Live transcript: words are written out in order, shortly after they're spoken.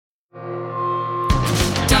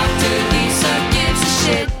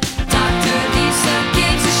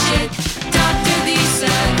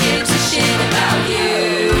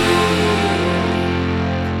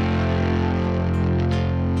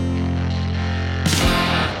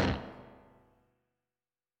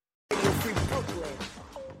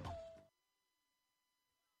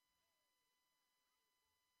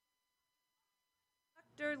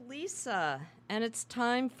Dr. Lisa, and it's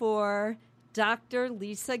time for Dr.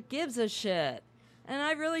 Lisa Gives a Shit. And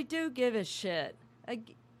I really do give a shit. I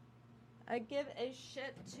give a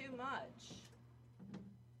shit too much.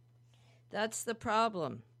 That's the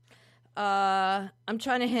problem. I'm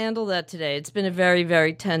trying to handle that today. It's been a very,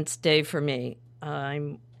 very tense day for me.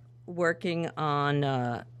 I'm working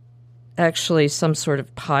on actually some sort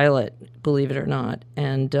of pilot, believe it or not,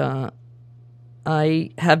 and I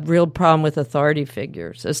have real problem with authority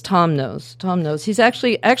figures, as Tom knows. Tom knows. He's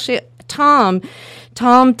actually Tom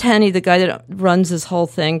Tenney, the guy that runs this whole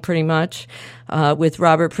thing pretty much, with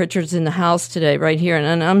Robert Pritchard's in the house today, right here.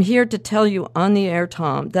 And I'm here to tell you on the air,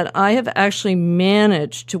 Tom, that I have actually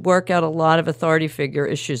managed to work out a lot of authority figure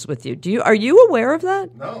issues with you. Are you aware of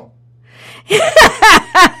that? No.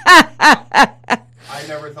 I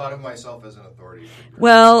never thought of myself as an authority figure.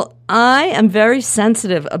 Well, I am very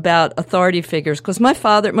sensitive about authority figures because my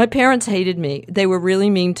parents hated me. They were really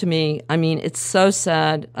mean to me. I mean, it's so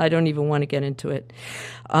sad. I don't even want to get into it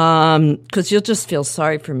because you'll just feel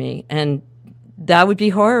sorry for me, and that would be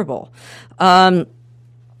horrible. Because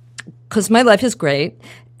my life is great,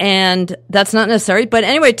 and that's not necessary. But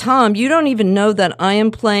anyway, Tom, you don't even know that I am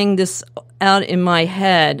playing this out in my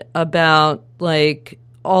head about, like,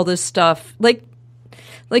 all this stuff. Like,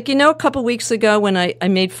 you know, a couple weeks ago when I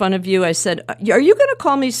made fun of you, I said, are you going to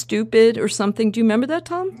call me stupid or something? Do you remember that,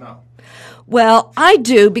 Tom? No. Well, I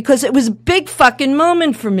do, because it was a big fucking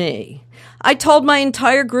moment for me. I told my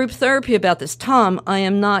entire group therapy about this. Tom, I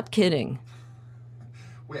am not kidding.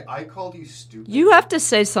 Wait, I called you stupid? You have to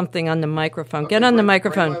say something on the microphone. Okay, Get on the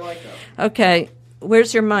microphone. Right Okay.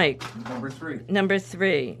 Where's your mic? Number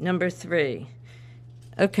three. Number three.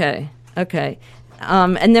 Okay.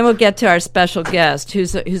 And then we'll get to our special guest,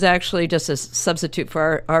 who's actually just a substitute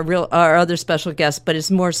for our other special guest, but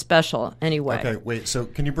is more special anyway. Okay, wait. So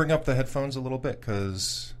can you bring up the headphones a little bit,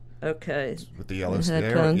 because okay, with the yellow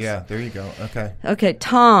there, yeah, there you go. Okay.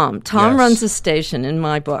 Tom Yes. runs a station in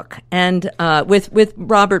my book, and with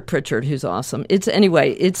Robert Pritchard, who's awesome.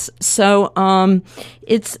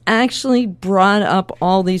 It's actually brought up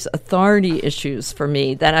all these authority issues for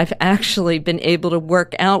me that I've actually been able to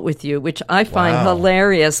work out with you, which I find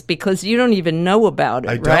hilarious because you don't even know about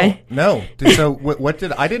it, right? No. So what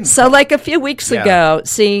did I didn't? So like a few weeks ago,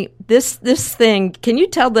 see this thing. Can you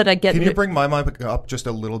tell that I get? Can you bring my mic up just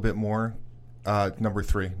a little bit more? Number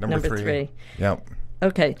three. Number three. Yep.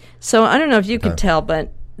 Okay. So I don't know if you can tell,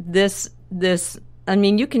 but this. I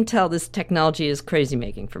mean, you can tell this technology is crazy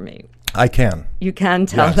making for me. I can. You can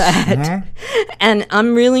tell that. Mm-hmm. And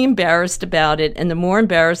I'm really embarrassed about it. And the more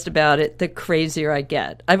embarrassed about it, the crazier I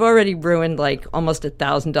get. I've already ruined like almost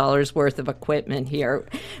 $1,000 worth of equipment here,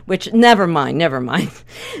 which never mind.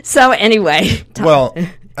 So anyway. Well,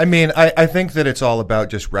 I mean, I think that it's all about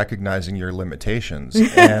just recognizing your limitations.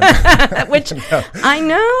 And which I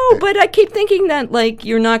know, but I keep thinking that like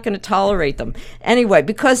you're not going to tolerate them. Anyway,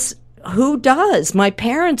 because who does? My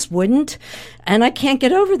parents wouldn't, and I can't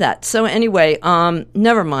get over that. So anyway,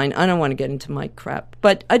 never mind. I don't want to get into my crap.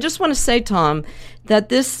 But I just want to say, Tom, that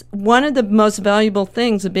this one of the most valuable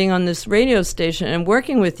things of being on this radio station and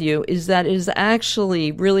working with you is that it has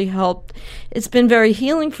actually really helped. It's been very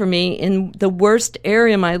healing for me in the worst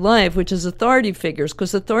area of my life, which is authority figures,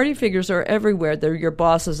 because authority figures are everywhere. They're your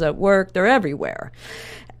bosses at work. They're everywhere.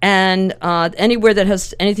 And anywhere that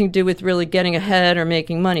has anything to do with really getting ahead or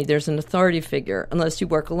making money, there's an authority figure, unless you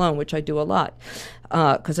work alone, which I do a lot,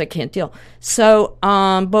 because I can't deal. So,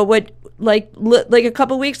 but what, like a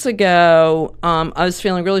couple weeks ago, I was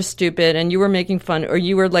feeling really stupid, and you were making fun, or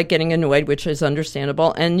you were like getting annoyed, which is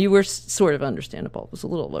understandable, and you were sort of understandable. It was a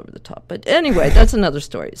little over the top, but anyway, that's another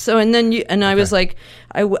story. So, and then I was like,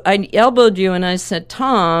 I elbowed you, and I said,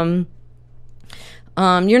 Tom,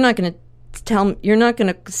 you're not going to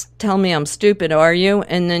tell me I'm stupid, are you?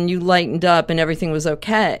 And then you lightened up and everything was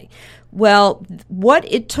okay. Well,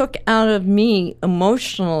 what it took out of me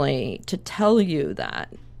emotionally to tell you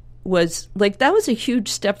that was like, that was a huge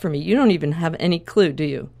step for me. You don't even have any clue, do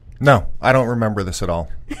you? No, I don't remember this at all.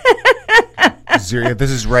 This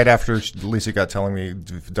is right after Lisa got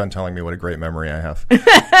done telling me what a great memory I have.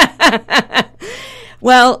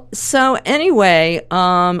 Well, so anyway,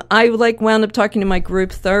 I wound up talking to my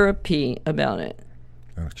group therapy about it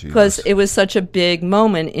because it was such a big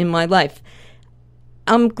moment in my life.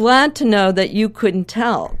 I'm glad to know that you couldn't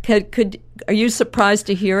tell. Are you surprised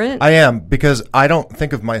to hear it? I am, because I don't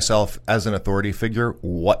think of myself as an authority figure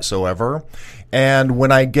whatsoever. And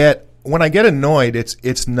when I get annoyed,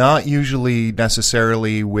 it's not usually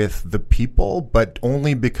necessarily with the people, but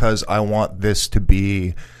only because I want this to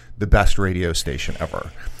be the best radio station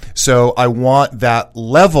ever. So I want that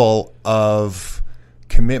level of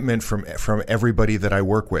commitment from everybody that I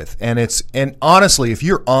work with. And honestly, if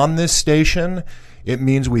you're on this station, it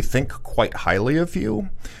means we think quite highly of you.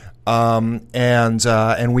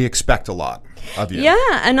 And we expect a lot of you.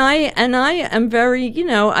 Yeah, and I am very,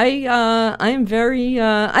 I am very.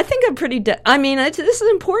 I think I'm pretty. This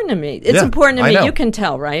is important to me. It's important to me. know. You can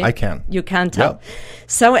tell, right? I can. You can tell. Yep.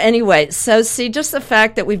 So anyway, see, just the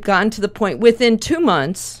fact that we've gotten to the point within 2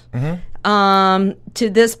 months. To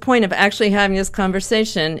this point of actually having this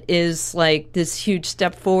conversation is like this huge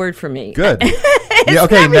step forward for me. Good. Yeah.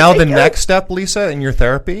 Okay. Now the next step, Lisa, in your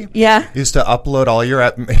therapy, is to upload all your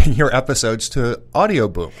episodes to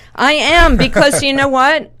Audioboom. I am, because you know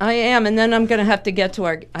what? I am, and then I'm going to have to get to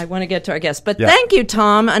I want to get to our guest. But thank you,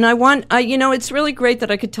 Tom. And it's really great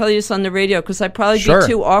that I could tell you this on the radio, because I'd probably be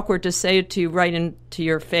too awkward to say it to you right into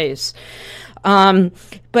your face.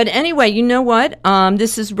 But anyway, you know what?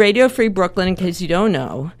 This is Radio Free Brooklyn, in case you don't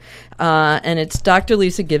know. And it's Dr.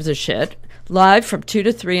 Lisa Gives a Shit, live from 2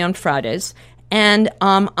 to 3 on Fridays. And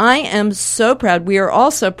I am so proud. We are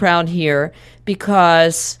all so proud here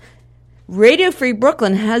because Radio Free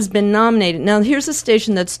Brooklyn has been nominated. Now, here's a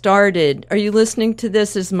station that started. Are you listening to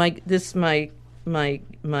this? This is my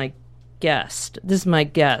guest. This is my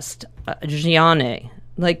guest, Gianni.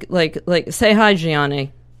 Like, say hi,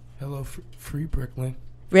 Gianni. Hello, Free Brooklyn.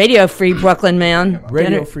 Radio Free Brooklyn, man.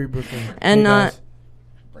 Radio Free Brooklyn. And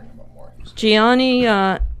Gianni,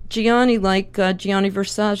 like Gianni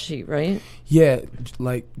Versace, right? Yeah,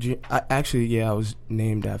 I was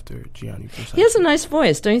named after Gianni Versace. He has a nice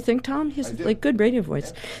voice, don't you think, Tom? He has good radio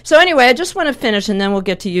voice. So anyway, I just want to finish, and then we'll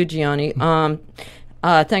get to you, Gianni.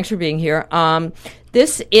 Thanks for being here.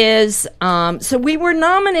 This is, so we were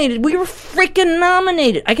nominated. We were freaking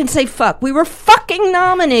nominated. I can say fuck. We were fucking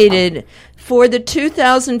nominated for the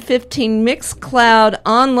 2015 Mixcloud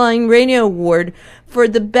Online Radio Award for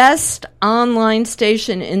the best online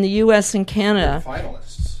station in the U.S. and Canada.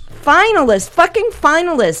 Fucking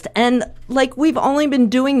finalist. And like, we've only been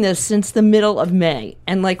doing this since the middle of May,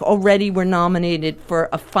 and like already we're nominated for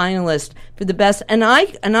a finalist for the best. And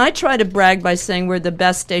I try to brag by saying we're the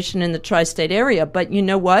best station in the tri-state area, but you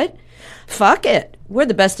know what? Fuck it. We're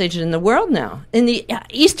the best station in the world now, in the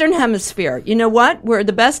Eastern Hemisphere. You know what? We're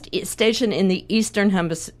the best station in the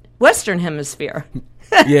Western Hemisphere.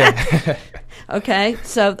 Yeah. Okay,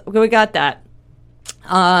 so we got that.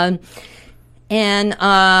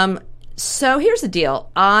 So here's the deal.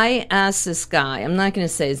 I asked this guy, I'm not going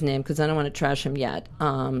to say his name because I don't want to trash him yet,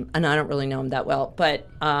 and I don't really know him that well, but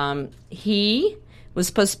he was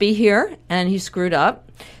supposed to be here, and he screwed up.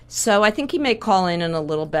 So I think he may call in a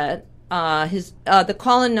little bit. The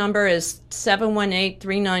call-in number is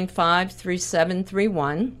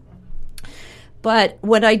 718-395-3731. But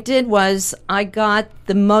what I did was I got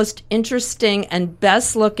the most interesting and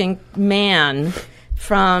best-looking man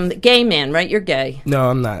from gay man, right? You're gay. No,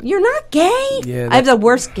 I'm not. You're not gay? Yeah. I have the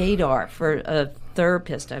worst gaydar. For a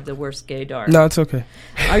therapist, I have the worst gaydar. No, it's okay.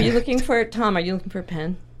 Are you looking for it? Tom, are you looking for a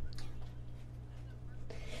pen?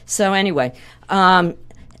 So anyway, so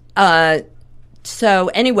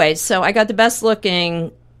I got the best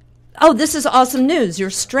looking. Oh, this is awesome news. You're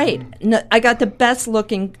straight. No, I got the best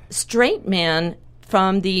looking straight man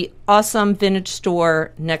from the awesome vintage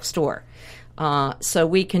store next door. So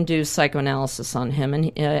we can do psychoanalysis on him.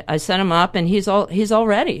 And I set him up, and he's all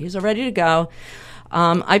ready. He's all ready to go.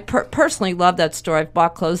 I personally love that store. I've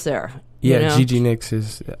bought clothes there. Yeah, Gigi Nicks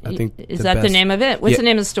is, I think, is that best. The name of it? What's the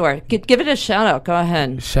name of the store? Give it a shout out. Go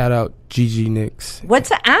ahead. Shout out Gigi Nicks. What's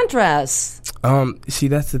the address? See,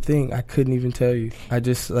 that's the thing. I couldn't even tell you. I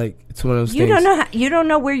just it's one of those things. You don't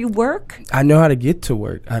know where you work? I know how to get to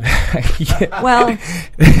work. Well,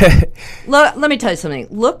 let me tell you something.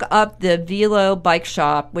 Look up the Velo Bike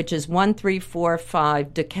Shop, which is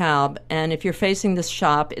 1345 DeKalb, and if you're facing this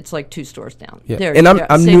shop, it's like 2 stores down. Yeah, and I'm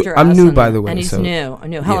new by the way. And he's new.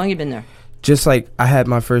 How long have you been there? Just I had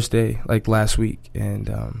my first day last week,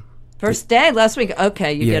 and first day last week.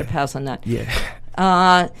 Okay, you get a pass on that. Yeah.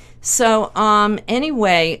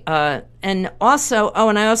 Anyway, and also,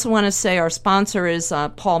 and I also want to say our sponsor is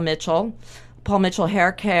Paul Mitchell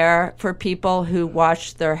Hair Care, for people who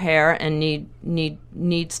wash their hair and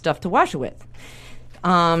need stuff to wash it with.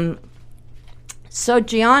 So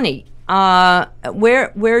Gianni,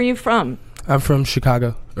 where are you from? I'm from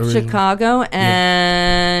Chicago. Originally. Chicago,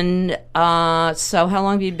 and so how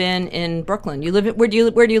long have you been in Brooklyn? You live where do you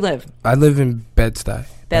live? I live in Bed-Stuy.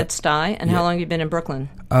 Bed-Stuy, and how long have you been in Brooklyn?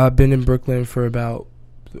 I've been in Brooklyn for about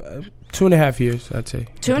 2.5 years, I'd say.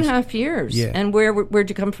 2.5 years. Yeah. And where'd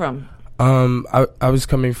you come from? I was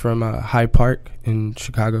coming from Hyde Park in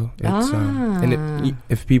Chicago. It's, and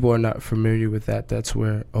if people are not familiar with that, that's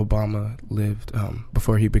where Obama lived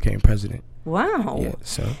before he became president. Wow. Yeah.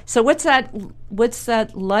 So what's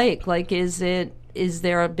that like? Like, is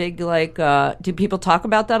there a big do people talk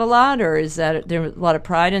about that a lot, or is there a lot of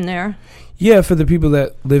pride in there? Yeah, for the people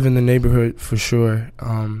that live in the neighborhood, for sure.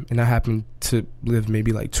 And I happen to live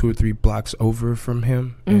maybe like 2 or 3 blocks over from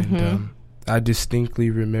him. Mm-hmm. And I distinctly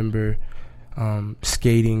remember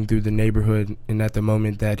skating through the neighborhood, and at the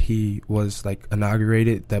moment that he was like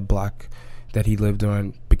inaugurated, that block that he lived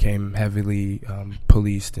on became heavily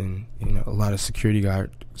policed, and a lot of security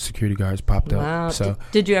guards popped wow. up. So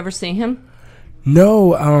did you ever see him?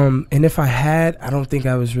 No, and if I had, I don't think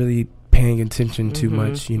I was really paying attention too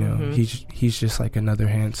much. He's just like another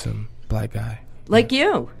handsome black guy. Like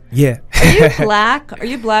you. Yeah. Are you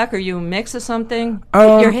black? Are you a mix of something?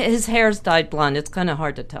 His hair's dyed blonde. It's kind of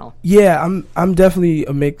hard to tell. Yeah, I'm definitely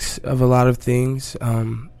a mix of a lot of things.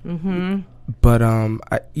 But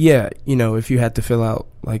if you had to fill out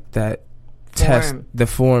like that test, the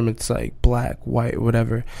form, it's like black, white,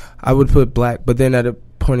 whatever. I would put black, but then at a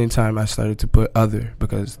point in time I started to put other,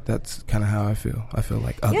 because that's kind of how I feel. I feel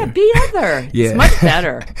like other. Yeah, be other. Yeah. It's much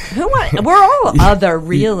better. We're all other,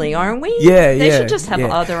 really, aren't we? Yeah, They should just have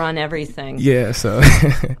other on everything. Yeah, so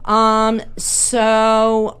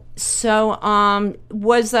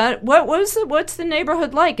what's the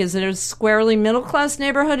neighborhood like? Is it a squarely middle class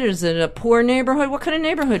neighborhood, or is it a poor neighborhood? What kind of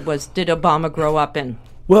neighborhood did Obama grow up in?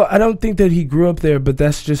 Well, I don't think that he grew up there, but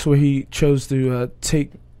that's just where he chose to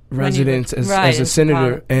take residence as a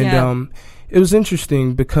senator. And it was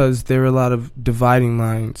interesting because there were a lot of dividing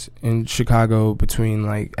lines in Chicago between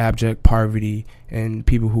like abject poverty and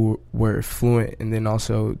people who were affluent, and then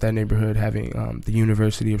also that neighborhood having the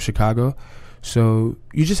University of Chicago. So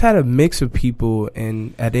you just had a mix of people,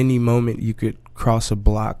 and at any moment you could cross a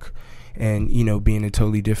block and be in a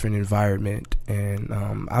totally different environment. And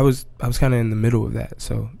I was kind of in the middle of that,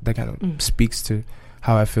 so that kind of speaks to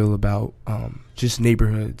how I feel about just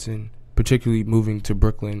neighborhoods, and particularly moving to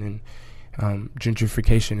Brooklyn. And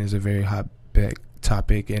gentrification is a very hot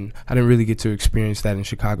topic, and I didn't really get to experience that in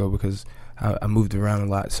Chicago because I moved around a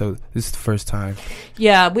lot, so this is the first time.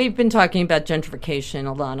 Yeah, we've been talking about gentrification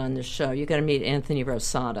a lot on this show. You got to meet Anthony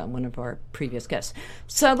Rosada, one of our previous guests.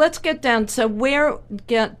 So let's get down. So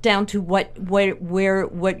get down to what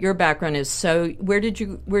your background is. So where did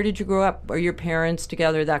you grow up? Are your parents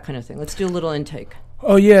together? That kind of thing. Let's do a little intake.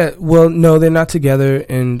 Oh yeah, well no, they're not together,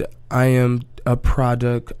 and I am a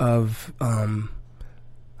product of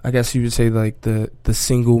I guess you would say like the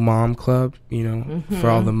single mom club, for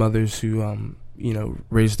all the mothers who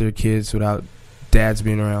raised their kids without dads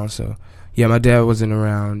being around. So yeah, my dad wasn't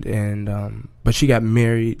around, and but she got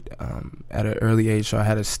married at an early age, so I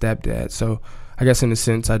had a stepdad. So I guess in a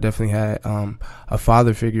sense I definitely had a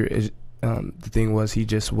father figure. The thing was, he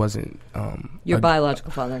just wasn't your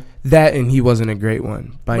biological father. That, and he wasn't a great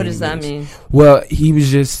one. What does that mean? Well, he was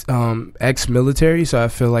just ex-military, so I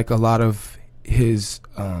feel like a lot of his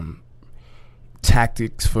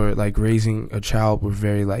tactics for like raising a child were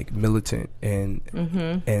very like militant, and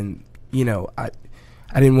I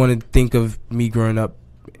didn't want to think of me growing up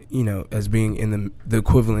as being in the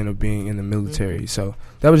equivalent of being in the military. So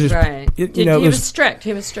that was just right. He was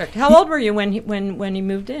strict. How old were you when he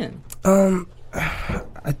moved in?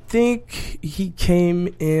 I think he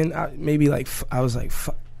came in maybe like I was like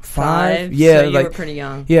 5. Yeah, so you were pretty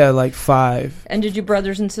young. Yeah, like 5. And did you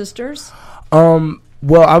brothers and sisters?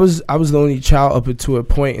 Well, I was the only child up to a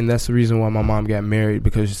point, and that's the reason why my mom got married,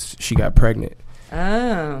 because she got pregnant.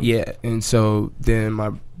 Oh. Yeah, and so then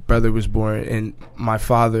my brother was born, and my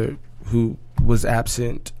father, who was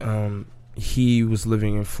absent, he was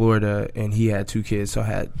living in Florida, and he had 2 kids, so I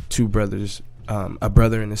had 2 brothers, a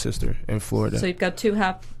brother and a sister in Florida. So you've got two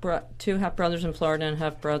half brothers in Florida and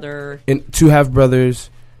half brother. And 2 half brothers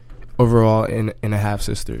overall, and a half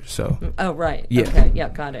sister. So. Oh right. Yeah. Okay. Yeah.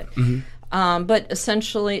 Got it. Mm-hmm. But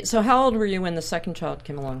essentially, so how old were you when the second child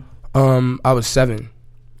came along? I was 7.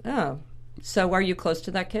 Oh, so were you close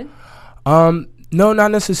to that kid? No,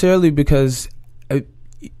 not necessarily, because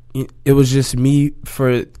it was just me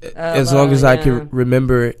for as long as I could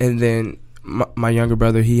remember, and then my younger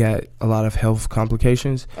brother, he had a lot of health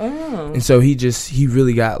complications. Oh. And so he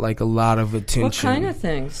really got like a lot of attention. What kind of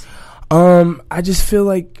things? I just feel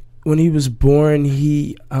like when he was born,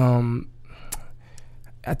 he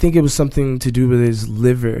I think it was something to do with his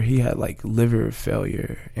liver. He had like liver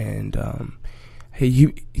failure, and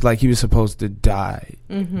he was supposed to die,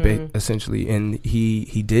 essentially, and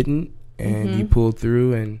he didn't, and he pulled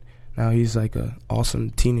through, and now he's like a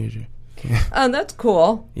awesome teenager. Oh, that's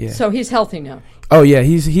cool. Yeah. So he's healthy now. Oh yeah,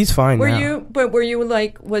 he's fine now. Were you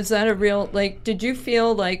like, was that a real, like, did you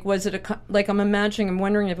feel like, was it like, I'm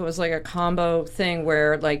wondering if it was like a combo thing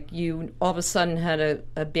where like you all of a sudden had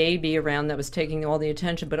a baby around that was taking all the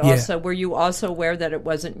attention, but also, were you also aware that it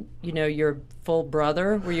wasn't, your full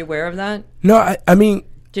brother? Were you aware of that? No, I mean.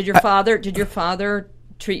 Did your father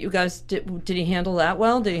treat you guys, did he handle that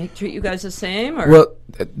well? Did he treat you guys the same? Or? Well,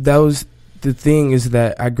 that was the thing, is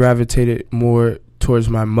that I gravitated more towards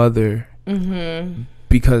my mother. Mm-hmm.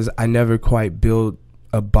 Because I never quite built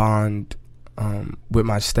a bond with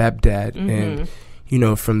my stepdad. Mm-hmm.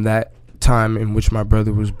 And, from that time in which my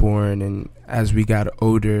brother was born and as we got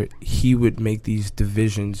older, he would make these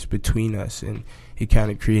divisions between us. And he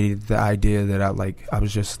kind of created the idea that I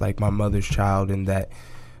was just like my mother's child and that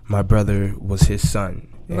my brother was his son.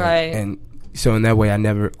 Right. And so in that way, I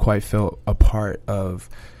never quite felt a part of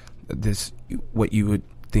this, what you would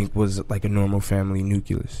think was like a normal family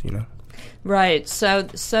nucleus, Right. So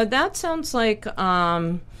that sounds like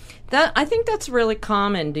that. I think that's really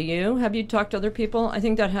common. Do you? Have you talked to other people? I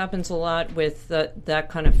think that happens a lot with that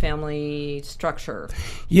kind of family structure.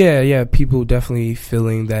 Yeah. People definitely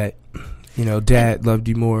feeling that, dad loved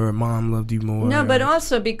you more, or mom loved you more. No, but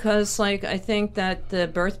also because, like, I think that the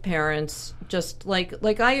birth parents just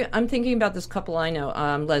I'm thinking about this couple I know,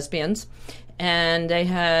 lesbians. And they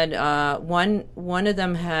had one of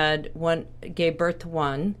them gave birth to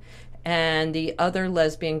one, and the other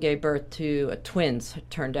lesbian gave birth to twins, it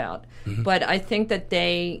turned out. Mm-hmm. But I think that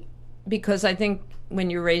because I think when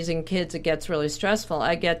you're raising kids, it gets really stressful.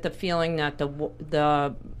 I get the feeling that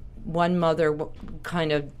the one mother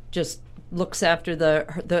kind of just looks after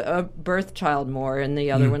the birth child more, and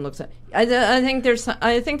the other one looks at. I think there's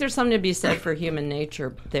something to be said for human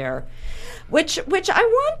nature there, which I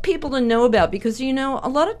want people to know about, because a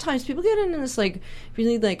lot of times people get into this like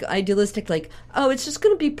really like idealistic, like, oh, it's just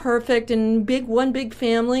going to be perfect and one big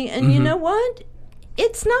family, and you know what?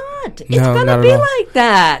 It's not. It's going to be like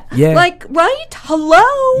that. Yeah. Like, right?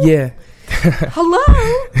 Hello. Yeah.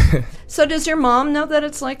 Hello. So does your mom know that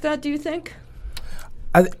it's like that, do you think?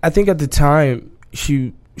 I think at the time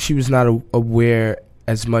she was not aware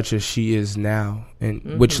as much as she is now,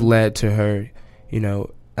 and which led to her,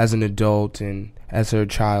 as an adult and as her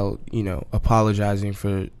child, apologizing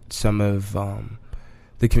for some of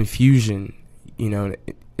the confusion.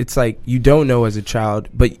 It's like you don't know as a child,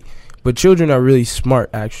 but children are really smart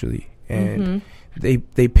actually, and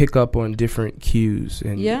they pick up on different cues,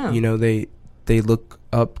 and they look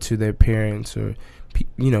up to their parents or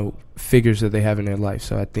figures that they have in their life.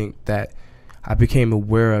 So I think that I became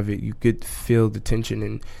aware of it. You could feel the tension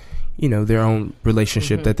and their own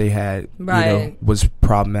relationship that they had was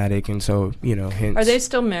problematic, and so hence. Are they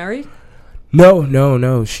still married?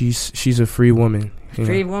 No, she's a free woman.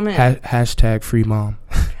 Free woman. Hashtag free mom.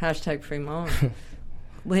 Hashtag free mom.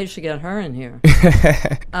 We should get her in here.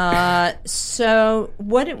 So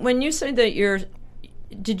when you say that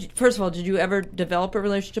first of all, did you ever develop a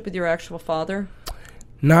relationship with your actual father?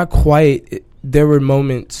 Not quite. There were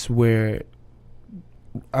moments where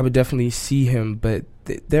I would definitely see him, but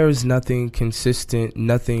there was nothing consistent,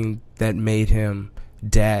 nothing that made him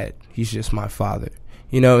dad. He's just my father,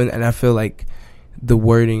 and I feel like the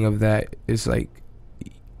wording of that is like,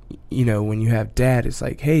 when you have dad, it's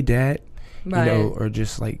like, hey, dad, right. Or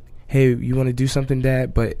just like, hey, you want to do something,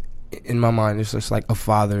 dad? But in my mind, it's just like a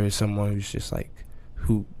father is someone who's just like,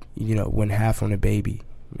 who, went half on a baby.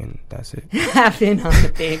 And that's it. Half in on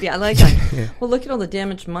the baby. I like that. Yeah. Well, look at all the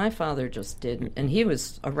damage my father just did, and he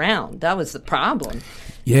was around. That was the problem.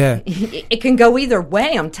 Yeah. It can go either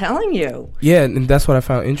way, I'm telling you. Yeah, and that's what I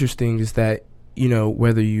found interesting is that,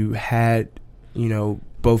 whether you had,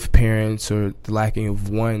 both parents or the lacking of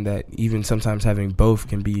one, that even sometimes having both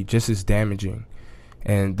can be just as damaging.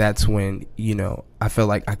 And that's when, I felt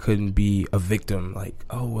like I couldn't be a victim. Like,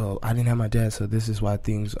 oh, well, I didn't have my dad, so this is why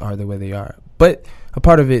things are the way they are. But a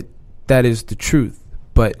part of it, that is the truth.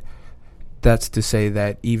 But that's to say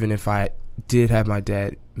that even if I did have my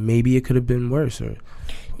dad, maybe it could have been worse. Or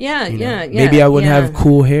yeah. Maybe I wouldn't have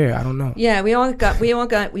cool hair. I don't know. Yeah, we all got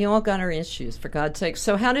our issues, for God's sake.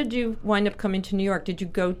 So how did you wind up coming to New York? Did you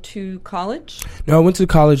go to college? No, I went to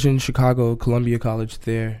college in Chicago, Columbia College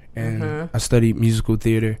there, and I studied musical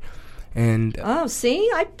theater. And see,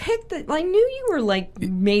 I picked it. I knew you were like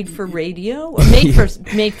made for radio, or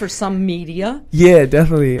made for some media. Yeah,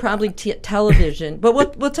 definitely. Probably television.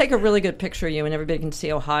 But we'll take a really good picture of you, and everybody can see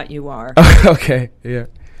how hot you are. Okay, yeah.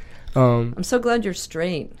 I'm so glad you're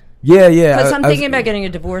straight. Yeah. Because I'm thinking about getting a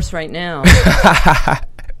divorce right now.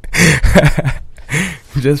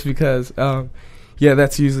 Just because,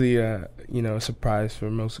 that's usually a surprise for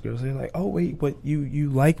most girls. They're like, "Oh wait, what you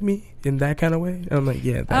like me in that kind of way?" And I'm like,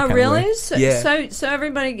 "Yeah." That oh, really? Way. So, yeah. So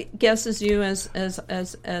everybody guesses you as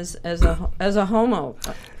a homo.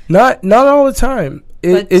 Not all the time.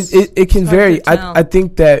 It can vary. I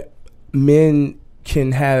think that men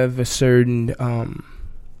can have a certain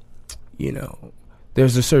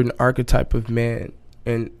there's a certain archetype of man,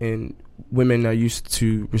 and women are used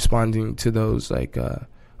to responding to those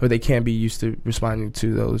or they can be used to responding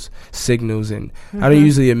to those signals, and I don't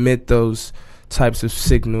usually emit those types of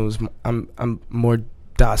signals. I'm more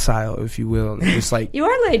docile, if you will. Just like you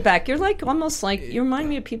are laid back. You're like almost like you remind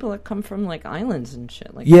me of people that come from like islands and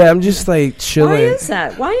shit. Like yeah, I'm just like chilling.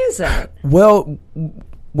 Why is that? Well,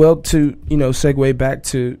 to segue back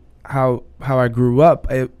to how I grew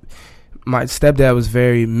up. My stepdad was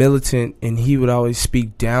very militant, and he would always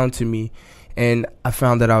speak down to me. And I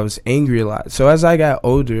found that I was angry a lot. So as I got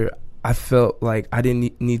older, I felt like I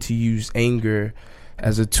didn't need to use anger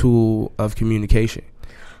as a tool of communication.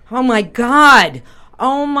 Oh, my God.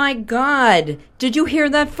 Oh, my God. Did you hear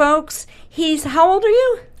that, folks? How old are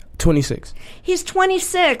you? 26. He's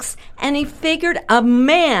 26, and he figured a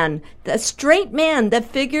straight man that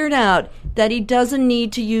figured out that he doesn't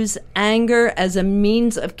need to use anger as a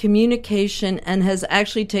means of communication and has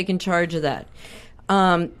actually taken charge of that.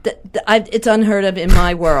 It's unheard of in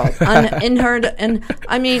my world. Unheard of.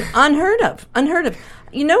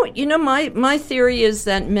 You know, my theory is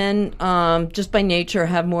that men, just by nature,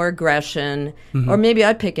 have more aggression, or maybe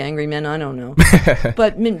I pick angry men. I don't know,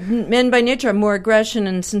 but men by nature have more aggression,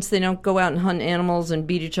 and since they don't go out and hunt animals and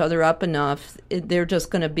beat each other up enough, they're just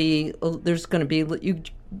going to be. There's going to be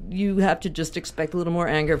you have to just expect a little more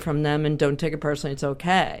anger from them, and don't take it personally. It's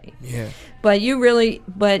okay. Yeah. But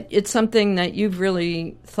it's something that you've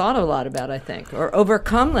really thought a lot about, I think, or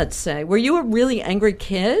overcome. Let's say, were you a really angry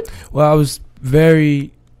kid? Well, I was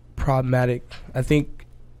very problematic. I think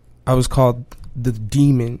I was called the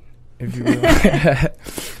demon, if you will.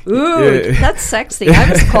 Ooh, that's sexy. I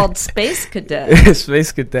was called Space Cadet.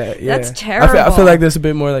 Space Cadet, yeah. That's terrible. I feel like that's a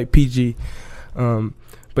bit more like PG.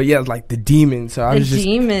 But yeah, like the demon. So I was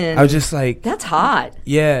just like, that's hot.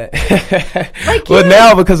 Yeah. Well,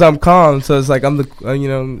 now because I'm calm, so it's like I'm the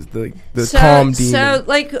calm demon. So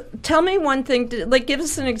like, tell me one thing. Give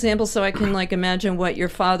us an example so I can like imagine what your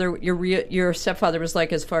father, your stepfather was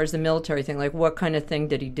like as far as the military thing. Like, what kind of thing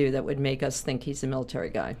did he do that would make us think he's a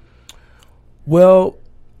military guy? Well,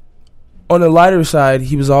 on the lighter side,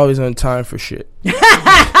 he was always on time for shit.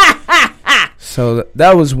 So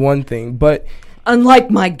that was one thing, but. Unlike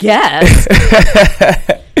my guess.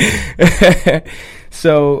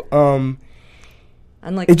 So,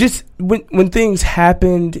 unlike it just when things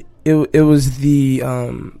happened, it was the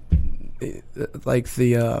how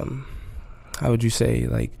would you say,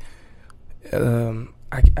 like, I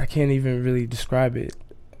can't even really describe it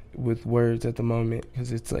with words at the moment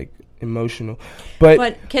because it's like emotional. But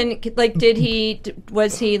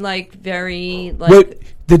was he like very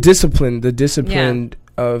like the discipline yeah.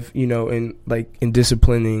 Of in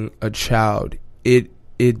disciplining a child, it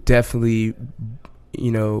definitely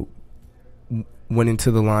went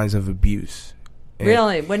into the lines of abuse.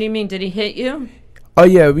 Really? What do you mean? Did he hit you? Oh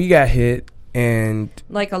yeah, we got hit, and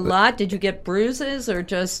like a lot. Did you get bruises or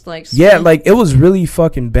just like? Yeah, like it was really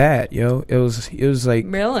fucking bad, yo. It was like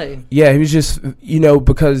really. Yeah, he was just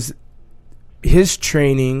because his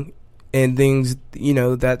training and things,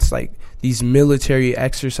 that's like these military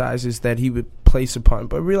exercises that he would place upon,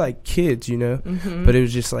 but we're like kids, but it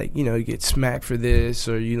was just like, you get smacked for this,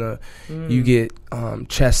 or you get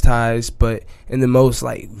chastised, but in the most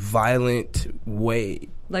like violent way.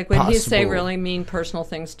 Like when he say really mean personal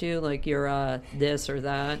things to you, like you're this or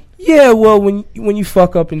that. Yeah, well, when you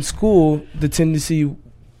fuck up in school, the tendency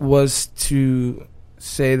was to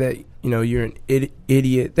say that you're an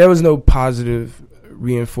idiot. There was no positive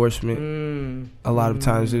reinforcement. A lot of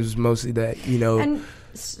times it was mostly that And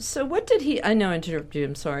so what did he? I know I interrupted you.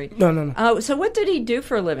 I'm sorry. No. So what did he do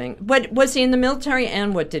for a living? What was he in the military,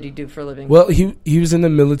 and what did he do for a living? Well, he was in the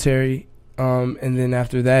military, and then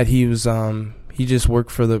after that he was he just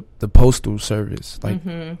worked for the postal service,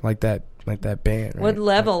 like that band. Right? What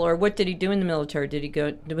level or what did he do in the military? Did he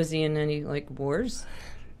go? Was he in any like wars?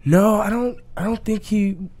 No, I don't think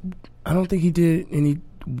he did any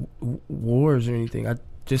wars or anything. I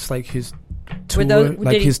just like his tour,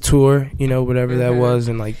 his tour, whatever that was,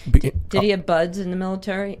 and like. Did he have buds in the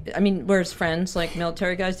military? I mean, were his friends like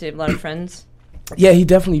military guys? Did he have a lot of friends? Yeah, he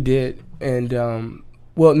definitely did, and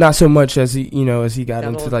well, not so much as he got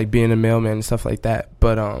into like being a mailman and stuff like that,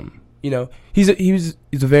 but he's a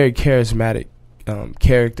very charismatic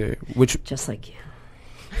character, which just like you.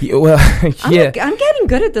 Yeah, well, yeah. I'm getting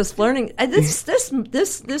good at this learning. This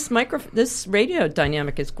radio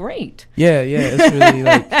dynamic is great. Yeah, it's really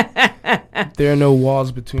like there are no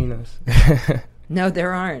walls between us. No,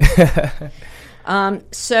 there aren't.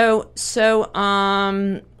 So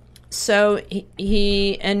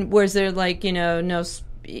he and was there like, you know, no,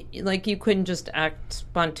 like you couldn't just act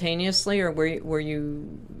spontaneously, or were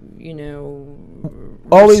you, you know,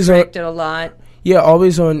 always restricted a lot? Yeah,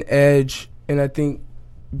 always on edge, and I think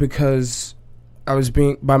because I was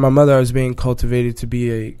being cultivated to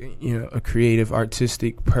be a creative,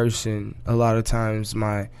 artistic person. A lot of times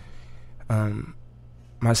my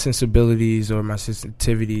sensibilities or my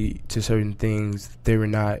sensitivity to certain things, they were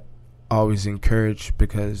not always encouraged,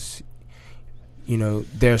 because, you know,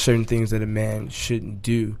 there are certain things that a man shouldn't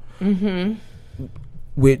do,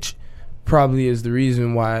 which probably is the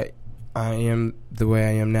reason why I am the way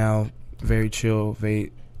I am now, very chill,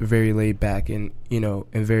 very laid back, and, you know,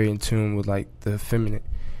 and very in tune with like the feminine.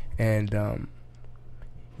 And and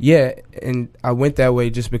I went that way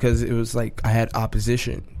just because it was like I had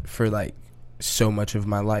opposition for like so much of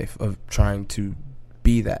my life of trying to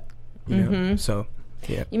be that, you know. So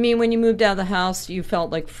yeah. You mean when you moved out of the house, you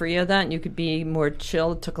felt like free of that and you could be more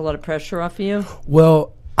chill? It took a lot of pressure off of you?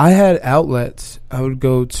 Well, I had outlets. I would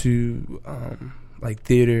go to like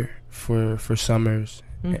theater for summers,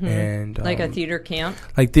 and like a theater camp?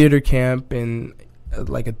 Like theater camp, and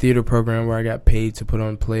like a theater program where I got paid to put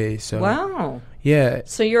on plays. So wow. Yeah.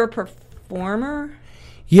 So you're a performer?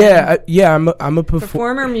 Yeah, I'm a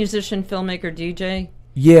performer, musician, filmmaker, DJ.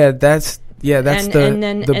 Yeah, that's the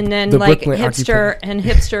like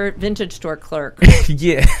hipster vintage store clerk.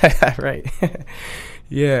 Yeah, right.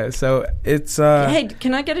 Yeah, so it's hey,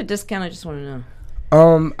 can I get a discount? I just want to know.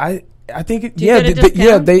 I think they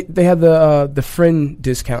have the friend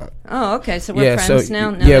discount. Oh, okay. So we're friends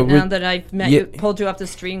now. Now that I've met you, pulled you off the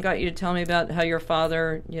street, and got you to tell me about how your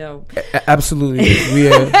father, you know. Absolutely, we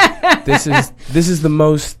this is the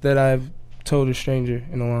most that I've told a stranger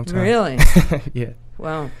in a long time. Really? Yeah.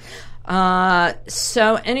 Wow.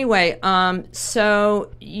 So anyway,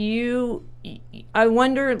 so I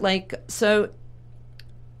wonder, like, so.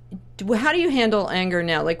 How do you handle anger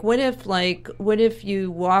now? Like, what if you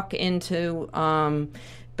walk into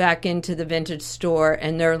back into the vintage store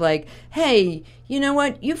and they're like, "Hey, you know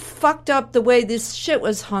what? You fucked up the way this shit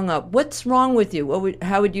was hung up. What's wrong with you?"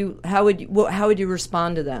 How would you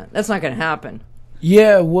respond to that? That's not going to happen.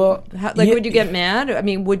 Yeah, well, would you get mad? I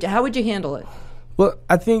mean, how would you handle it? Well,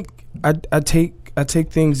 I think I take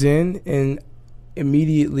things in, and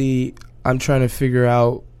immediately I'm trying to figure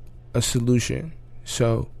out a solution.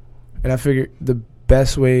 So. And I figured the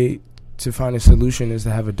best way to find a solution is to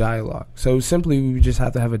have a dialogue. So simply, we just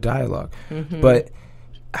have to have a dialogue. But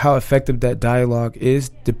how effective that dialogue is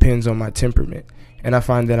depends on my temperament. And I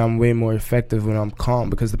find that I'm way more effective when I'm calm,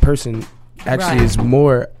 because the person actually is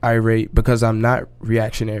more irate because I'm not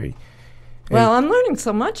reactionary. Well, I'm learning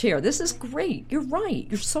so much here. This is great. You're right.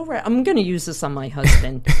 You're so right. I'm going to use this on my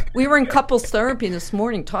husband. We were in couples therapy this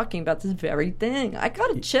morning talking about this very thing. I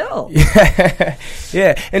got to chill.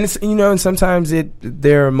 Yeah. And it's, you know, and sometimes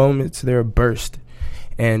there are moments, there are bursts.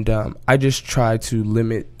 And I just try to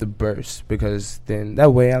limit the bursts, because then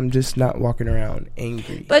that way I'm just not walking around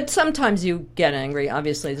angry. But sometimes you get angry.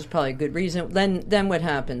 Obviously, there's probably a good reason. Then what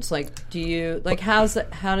happens? Like, do you how does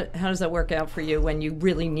that work out for you when you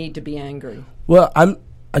really need to be angry? Well,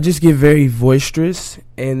 I just get very boisterous,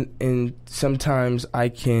 and sometimes I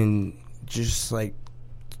can just like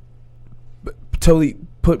totally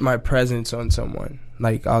put my presence on someone.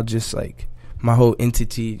 Like, I'll just like my whole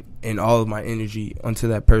entity and all of my energy onto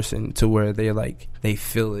that person, to where they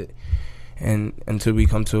feel it, and until we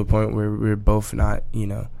come to a point where we're both not, you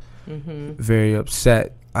know, very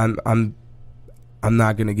upset, I'm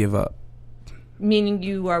not gonna give up. Meaning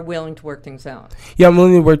you are willing to work things out. Yeah, I'm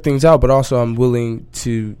willing to work things out, but also I'm willing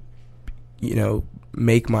to, you know,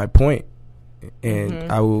 make my point,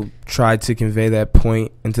 and I will try to convey that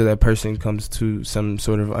point until that person comes to some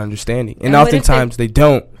sort of understanding. And oftentimes they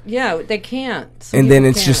don't. Yeah, they can't. And then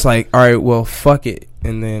it's just like, all right, well, fuck it,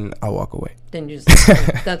 and then I'll walk away. Then you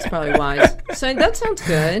just, that's probably wise. So that sounds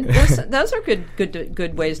good. Those are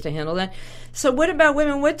good ways to handle that. So what about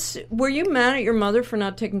women? Were you mad at your mother for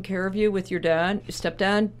not taking care of you with your dad, your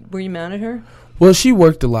stepdad? Were you mad at her? Well, she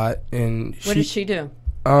worked a lot, and what did she do?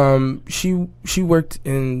 She worked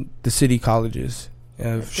in the city colleges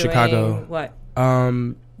of Chicago. What?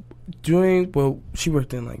 She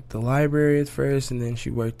worked in like the library at first, and then she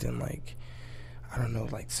worked in like, I don't know,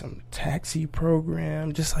 like some taxi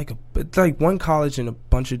program, just like one college and a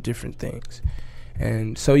bunch of different things.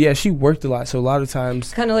 And so, yeah, she worked a lot. So a lot of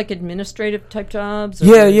times, kind of like administrative type jobs.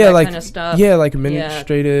 Yeah, like kind of stuff. Yeah, like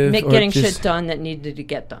administrative, getting shit done that needed to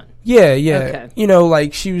get done. Yeah. Okay. You know,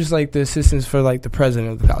 like she was like the assistant for like the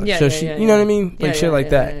president of the college. So she, you know what I mean, like shit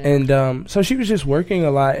like that. And so she was just working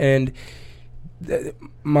a lot. And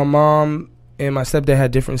my mom and my stepdad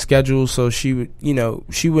had different schedules, so she would, you know,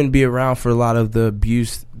 she wouldn't be around for a lot of the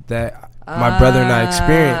abuse that my brother and I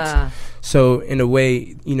experienced. So in a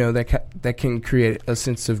way, you know, that can create a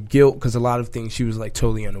sense of guilt because a lot of things she was like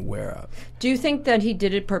totally unaware of. Do you think that he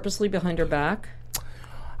did it purposely behind her back?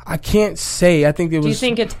 I can't say. I think it was. Do you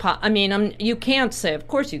think it's? You can't say. Of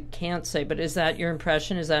course, you can't say. But is that your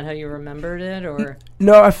impression? Is that how you remembered it, or?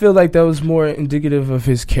 No, I feel like that was more indicative of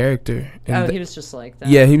his character. And he was just like that.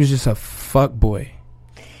 Yeah, he was just a fuck boy.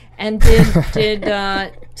 And did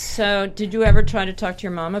you ever try to talk to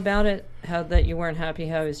your mom about it? How that you weren't happy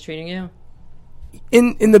how he was treating you?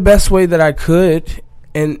 In the best way that I could,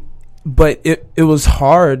 but it was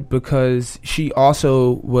hard because she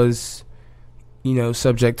also was, you know,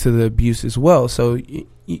 subject to the abuse as well. So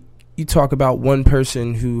you talk about one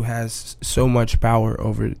person who has so much power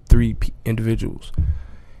over three individuals,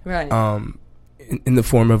 right? In the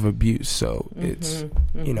form of abuse. So it's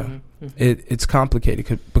you know. It's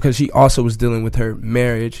complicated because she also was dealing with her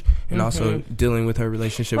marriage and also dealing with her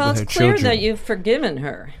relationship with her children. Well, it's clear that you've forgiven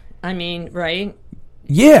her. I mean, right?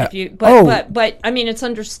 Yeah. But I mean, it's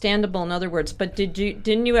understandable. In other words, but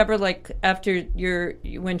didn't you ever like after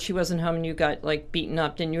when she wasn't home and you got like beaten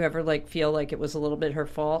up? Didn't you ever like feel like it was a little bit her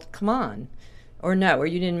fault? Come on. Or no, or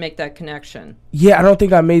you didn't make that connection? Yeah, I don't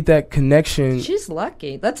think I made that connection. She's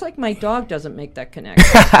lucky. That's like my dog doesn't make that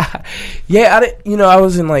connection. Yeah, I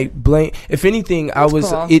wasn't like blame. If anything, that's I was.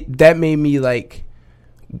 Cool. That made me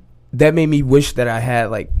wish that I had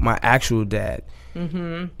like my actual dad,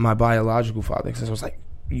 my biological father. Because I was like,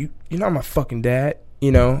 you're not my fucking dad.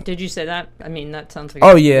 You know? Did you say that? I mean, that sounds like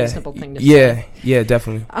a reasonable thing to say. Yeah,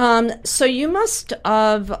 definitely. So you must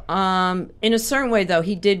have, in a certain way, though,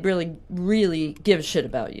 he did really, really give a shit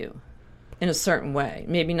about you. In a certain way.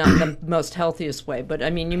 Maybe not the most healthiest way, but, I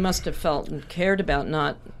mean, you must have felt and cared about,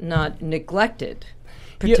 not neglected,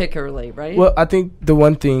 particularly, right? Well, I think the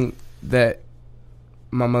one thing that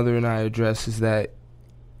my mother and I address is that,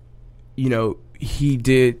 you know, he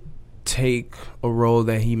did take a role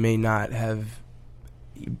that he may not have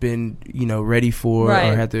been, you know, ready for or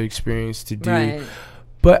had the experience to do. Right.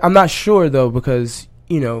 But I'm not sure though, because,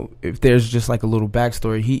 you know, if there's just like a little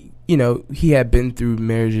backstory, he had been through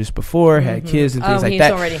marriages before, had kids and things like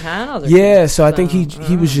that. He's already had other kids. So I think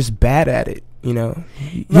he was just bad at it. You know,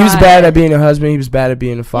 he was bad at being a husband. He was bad at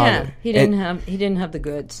being a father. Yeah, he didn't have the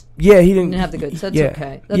goods. Yeah, he didn't have the goods. That's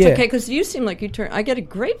okay. That's okay because you seem like you turn. I get a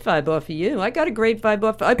great vibe off of you. I got a great vibe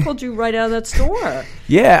off. I pulled you right out of that store.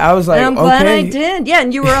 Yeah, I was like, and I'm glad I did. Yeah,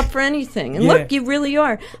 and you were up for anything. And look, you really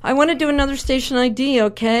are. I want to do another station ID.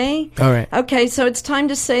 Okay. All right. Okay, so it's time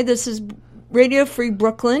to say this is Radio Free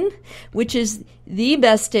Brooklyn, which is the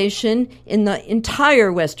best station in the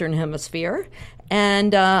entire Western Hemisphere.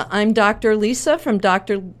 And I'm Dr. Lisa from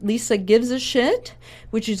Dr. Lisa Gives a Shit,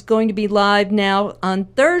 which is going to be live now on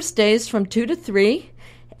Thursdays from 2 to 3.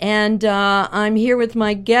 And I'm here with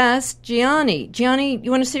my guest, Gianni. Gianni,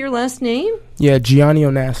 you want to say your last name? Yeah, Gianni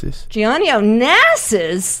Onassis. Gianni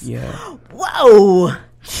Onassis? Yeah. Whoa.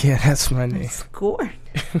 Yeah, that's my name. Score.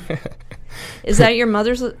 Is that your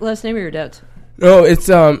mother's last name or your dad's? No, it's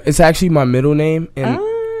actually my middle name.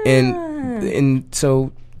 And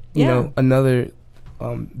so, you know, another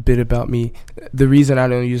bit about me. The reason I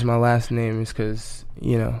don't use my last name is because,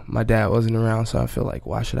 you know, my dad wasn't around, so I feel like,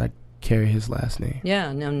 why should I carry his last name?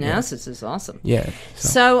 Yeah, no, Nassus is awesome. Yeah.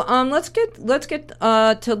 So let's get to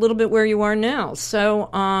a little bit where you are now. So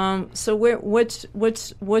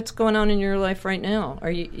what's going on in your life right now? Are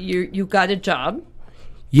you got a job?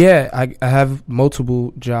 Yeah, I have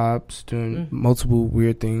multiple jobs doing multiple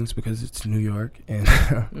weird things because it's New York,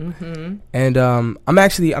 and and I'm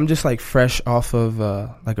just like fresh off of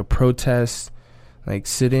like a protest, like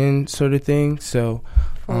sit-in sort of thing. So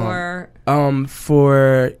for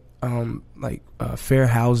fair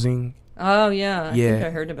housing. Oh yeah, I think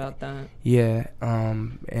I heard about that. Yeah,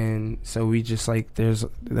 and so we just like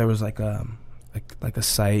there was like a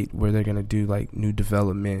site where they're gonna do like new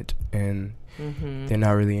development and. They're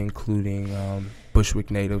not really including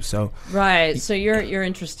Bushwick natives, so So you're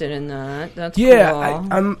interested in that? That's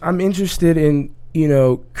cool. I'm interested in, you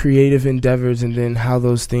know, creative endeavors and then how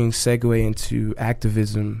those things segue into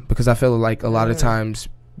activism, because I feel like a lot of times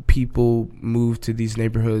people move to these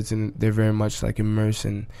neighborhoods and they're very much like immersed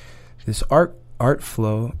in this art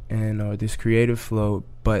flow or this creative flow,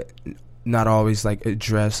 but not always like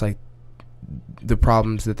address like the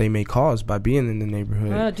problems that they may cause by being in the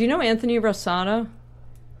neighborhood. Do you know Anthony Rosado?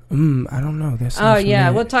 I don't know. That's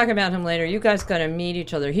we'll talk about him later. You guys got to meet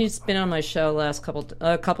each other. He's been on my show last couple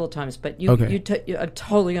of times, but I'm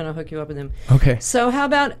totally gonna hook you up with him. Okay. So how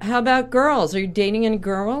about girls? Are you dating any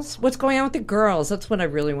girls? What's going on with the girls? That's what I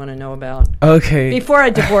really want to know about. Okay. Before I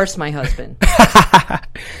divorce my husband.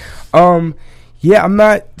 Yeah, I'm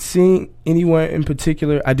not seeing anyone in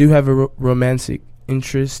particular. I do have a romantic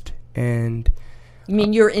interest, and you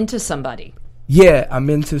mean you're into somebody? Yeah, I'm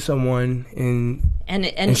into someone, and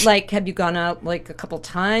like, have you gone out like a couple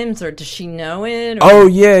times, or does she know it? Or? Oh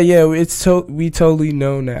yeah, we totally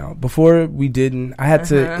know now. Before we didn't. I had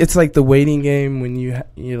to. It's like the waiting game when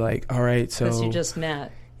you're like, all right, so because you just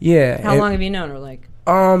met. Yeah. How long have you known her? Like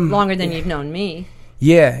longer than you've known me.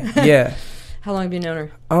 Yeah. How long have you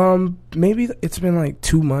known her? Maybe it's been like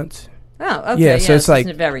 2 months. Oh, okay. Yeah, so it's like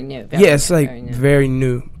very new. Very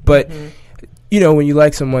new. But when you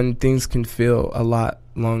like someone, things can feel a lot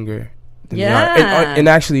longer than they are. And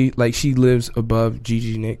actually, like, she lives above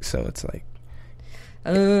Gigi Nick, so it's like,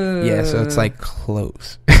 yeah, so it's like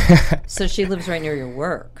close. So she lives right near your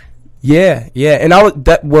work. Yeah, and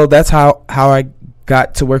that's how I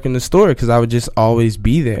got to work in the store, because I would just always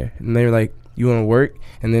be there, and they were like, "You want to work?"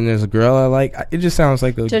 And then there's a girl I like. It just sounds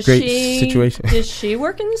like a great situation. Does she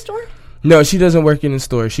work in the store? No, she doesn't work in the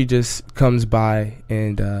store. She just comes by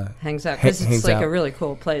and hangs out. Because it's like a really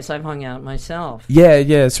cool place. I've hung out myself. Yeah,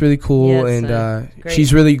 it's really cool, and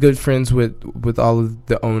she's really good friends with all of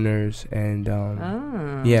the owners, and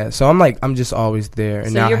yeah. So I'm just always there.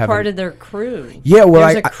 And so now you're part of their crew. Yeah, well,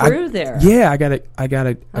 there's a crew there. Yeah, I gotta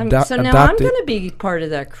adopt. So now I'm gonna be part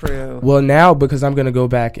of that crew. Well, now because I'm gonna go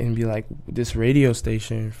back and be like, this radio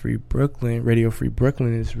station, Radio Free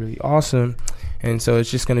Brooklyn, is really awesome. And so it's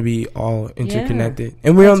just going to be all interconnected.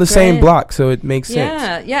 And we're on the same block, so it makes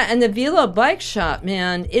sense. Yeah. And the Velo Bike Shop,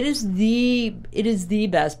 man, it is the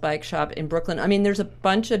best bike shop in Brooklyn. I mean, there's a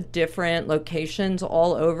bunch of different locations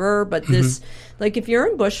all over, but this, like, if you're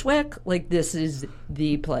in Bushwick, like, this is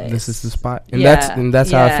the place. This is the spot. And that's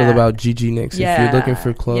how I feel about Gigi Nick's. If you're looking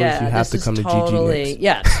for clothes, you have to come to Gigi Nick's.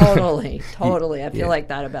 Yeah, totally. I feel like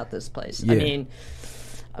that about this place. Yeah. I mean,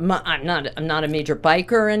 I'm not a major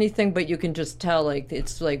biker or anything, but you can just tell, like,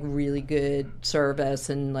 it's like really good service,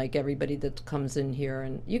 and like everybody that comes in here,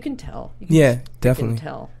 and you can tell. Definitely. You can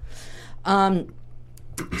tell.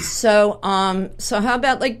 So how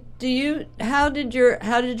about, like, how did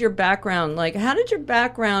your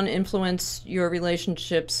background influence your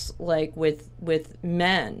relationships, like, with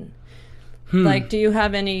men? Like, do you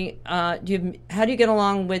have any how do you get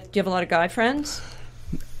along do you have a lot of guy friends?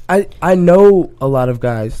 I know a lot of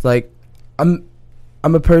guys. Like, I'm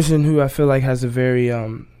a person who I feel like has a very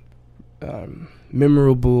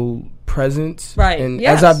memorable presence, right? And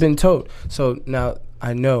as I've been told, so now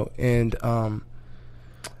I know, and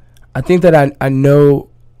I think that I know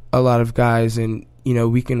a lot of guys, and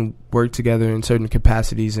we can work together in certain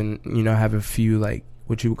capacities, and have a few, like,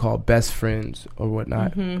 what you would call best friends or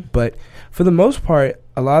whatnot. But for the most part,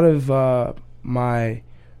 a lot of my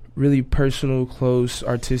really personal, close,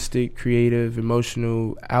 artistic, creative,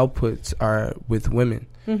 emotional outputs are with women.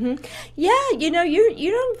 Yeah, you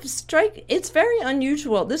don't strike. It's very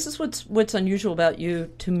unusual. This is what's unusual about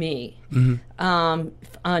you to me. On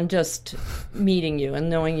just meeting you and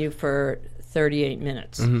knowing you for 38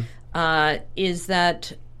 minutes, is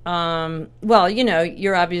that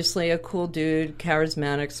you're obviously a cool dude,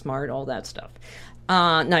 charismatic, smart, all that stuff.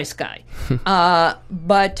 Nice guy,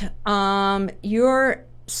 but your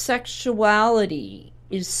sexuality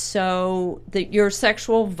is so that your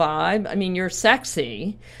sexual vibe, I mean, you're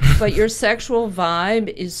sexy, but your sexual vibe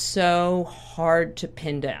is so hard to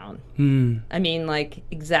pin down. I mean, like,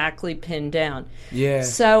 exactly pinned down. Yeah.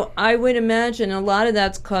 So I would imagine a lot of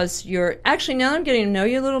that's because you're actually, now I'm getting to know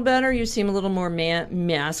you a little better. You seem a little more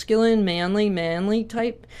masculine, manly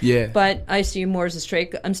type. Yeah. But I see you more as a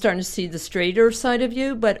straight. I'm starting to see the straighter side of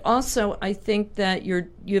you. But also, I think that you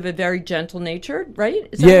have a very gentle nature, right?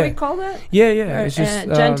 Is that what we call that? Yeah. It's just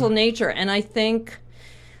gentle nature, and I think.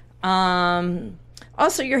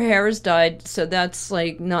 Also, your hair is dyed, so that's,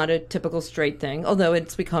 like, not a typical straight thing, although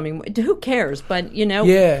it's becoming... Who cares? But,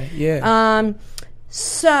 Yeah.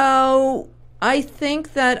 So I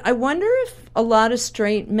think that... I wonder if a lot of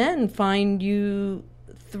straight men find you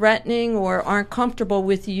threatening or aren't comfortable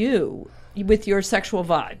with you, with your sexual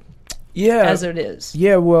vibe. Yeah. As it is.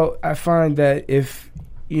 Yeah, well, I find that if,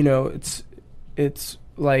 it's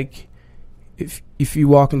like... If you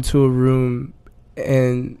walk into a room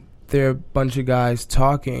and... there are a bunch of guys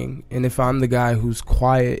talking, and if I'm the guy who's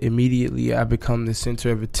quiet, immediately I become the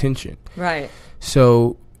center of attention. Right.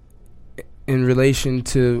 So in relation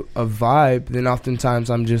to a vibe, then oftentimes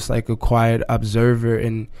I'm just like a quiet observer,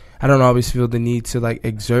 and I don't always feel the need to like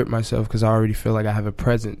exert myself because I already feel like I have a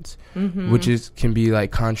presence, which can be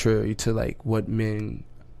like contrary to like what men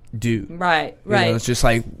do. Right. You know, it's just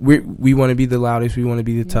like we want to be the loudest, we want to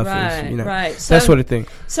be the toughest. Right. So, that sort of thing.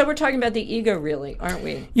 So we're talking about the ego, really, aren't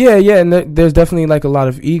we? Yeah, and there's definitely like a lot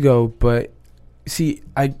of ego, but see,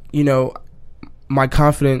 my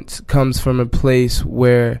confidence comes from a place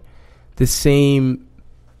where the same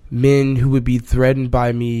men who would be threatened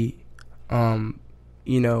by me,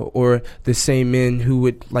 or the same men who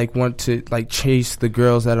would like want to like chase the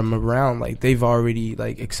girls that I'm around, like they've already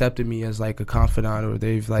like accepted me as like a confidant, or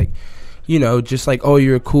they've like, just like, oh,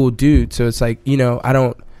 you're a cool dude. So it's like, I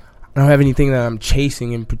don't have anything that I'm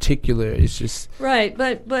chasing in particular. It's just right.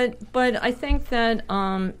 But I think that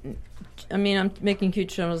I'm making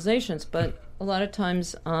huge generalizations, but a lot of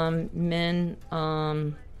times men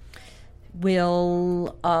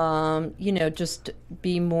will just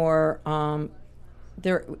be more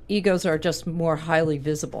their egos are just more highly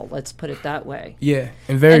visible, let's put it that way. Yeah,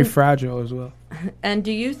 and very fragile as well. And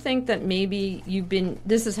do you think that maybe you've been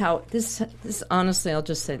this honestly, I'll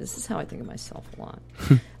just say this is how I think of myself a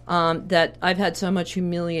lot. That I've had so much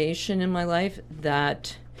humiliation in my life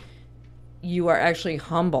that you are actually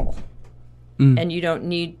humble. And you don't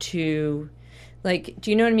need to, like,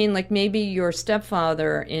 do you know what I mean? Like, maybe your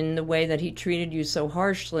stepfather, in the way that he treated you so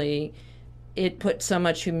harshly, it put so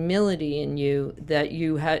much humility in you that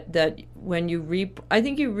you had, that when you I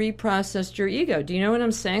think you reprocessed your ego. Do you know what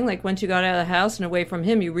I'm saying? Like, once you got out of the house and away from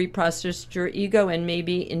him, you reprocessed your ego, and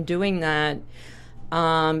maybe in doing that,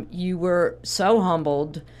 you were so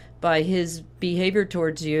humbled by his behavior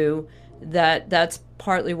towards you that's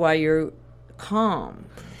partly why you're calm.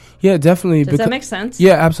 Yeah, definitely. Does that make sense?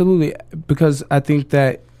 Yeah, absolutely. Because I think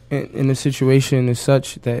that in a situation is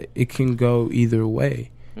such that it can go either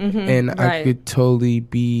way. And right. I could totally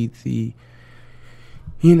be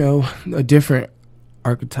a different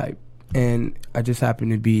archetype. And I just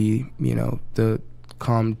happen to be, the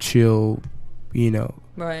calm, chill,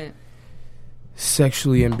 right,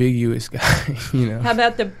 sexually ambiguous guy, How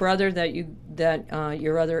about the brother that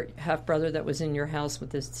your other half brother that was in your house with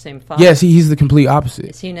the same father? Yes, he's the complete opposite.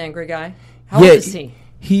 Is he an angry guy? How old is he?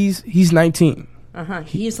 He's 19.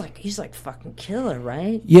 He's like fucking killer,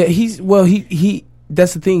 right? Yeah, he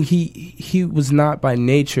that's the thing. He was not by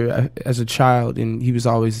nature as a child, and he was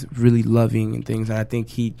always really loving and things. And I think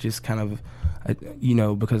he just kind of,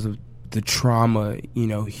 because of the trauma,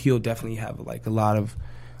 he'll definitely have like a lot of,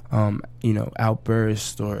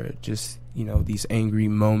 outbursts or just, these angry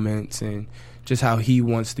moments, and just how he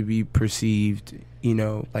wants to be perceived,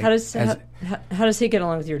 like. How does he get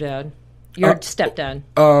along with your dad? Your stepdad,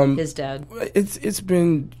 his dad. It's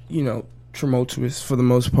been, tumultuous for the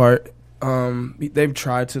most part. They've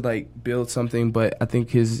tried to like build something, but I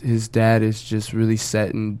think his dad is just really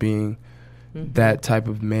set in being that type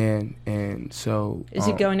of man, and so. Is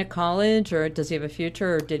he going to college, or does he have a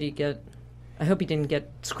future, or did he get? I hope he didn't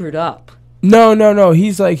get screwed up. No.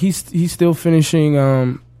 He's still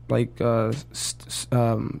finishing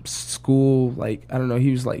school. Like, I don't know.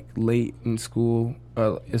 He was like late in school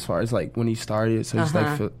as far as like when he started, so he's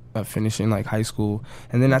like finishing like high school,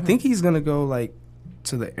 and then I think he's gonna go like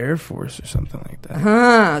to the Air Force or something like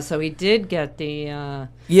that. So he did get the.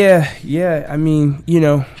 Yeah. I mean,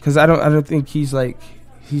 because I don't think he's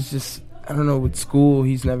just, I don't know, with school.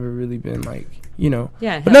 He's never really been like, Yeah.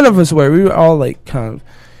 But none of us were. We were all like kind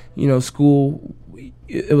of, school.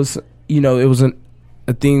 It was, it wasn't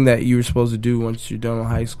a thing that you were supposed to do once you're done with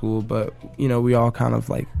high school. But we all kind of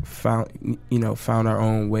like found our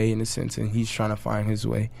own way in a sense, and he's trying to find his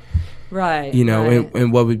way. Right.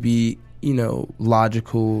 And what would be.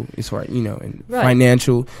 Logical as far and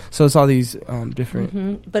financial. So it's all these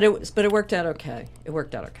different. But it worked out okay.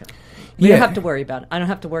 You don't have to worry about it. I don't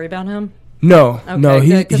have to worry about him. No, okay, no.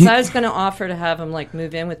 Because I was going to offer to have him like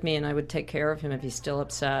move in with me, and I would take care of him if he's still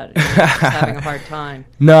upset, and he's having a hard time.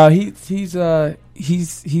 No, he's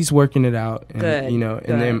working it out. And, Good.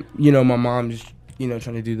 And then my mom's trying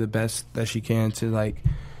to do the best that she can to like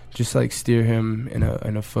just like steer him in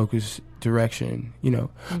a focused direction,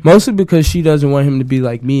 mostly because she doesn't want him to be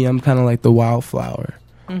like me. I'm kind of like the wildflower,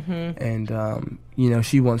 and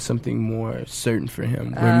she wants something more certain for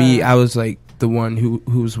him. Where me, I was like the one who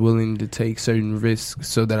was willing to take certain risks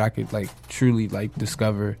so that I could like truly like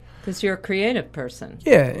discover. Because you're a creative person.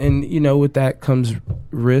 Yeah, and with that comes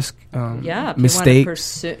risk,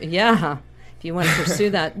 mistakes. If you want to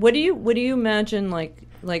pursue that, what do you imagine like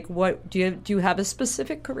what do you have a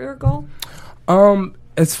specific career goal?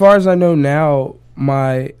 As far as I know now,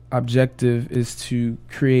 my objective is to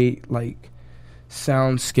create like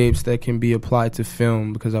soundscapes that can be applied to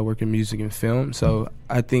film because I work in music and film. So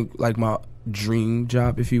I think like my dream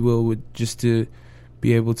job, if you will, would just to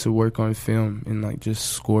be able to work on film and like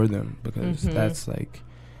just score them, because that's like,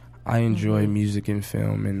 I enjoy music and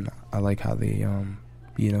film, and I like how they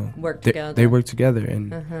work together. They work together,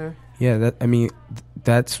 and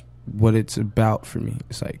that's what it's about for me.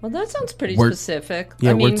 It's like, well, that sounds pretty specific.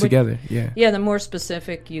 Yeah, work together. Yeah, the more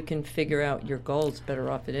specific you can figure out your goals,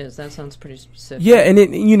 better off it is. That sounds pretty specific. Yeah, and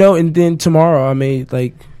and then tomorrow I may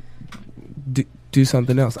like do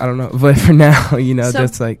something else. I don't know, but for now,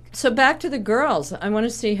 that's like. So back to the girls. I want to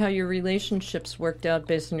see how your relationships worked out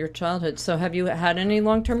based on your childhood. So have you had any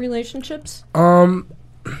long-term relationships?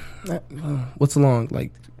 What's long?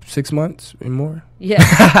 Like 6 months and more?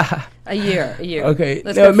 Yeah. a year. Okay.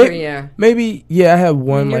 Let's go for a year. Maybe, I had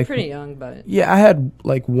one. You're pretty young, but. Yeah, I had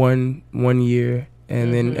like one year,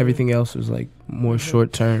 and then everything else was like more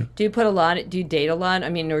short term. Do you date a lot? I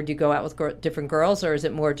mean, or do you go out with different girls, or is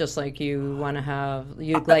it more just like you want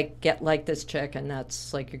to get like this chick and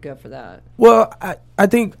that's like you go for that? Well, I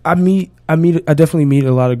think I definitely meet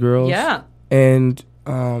a lot of girls. Yeah. And,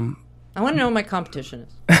 I want to know what my competition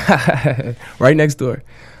is. Right next door.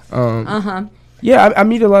 Yeah, I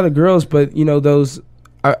meet a lot of girls, but those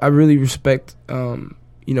I really respect.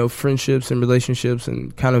 Friendships and relationships,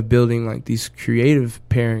 and kind of building like these creative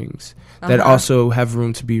pairings that also have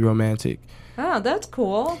room to be romantic. Oh, that's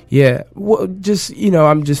cool. Yeah, well, just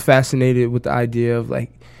I'm just fascinated with the idea of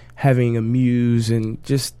like having a muse and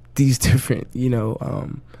just these different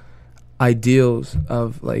ideals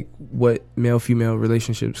of like what male-female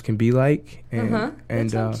relationships can be like, and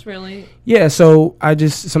that sounds really so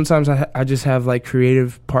sometimes I just have like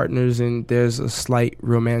creative partners, and there's a slight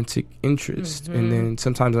romantic interest, and then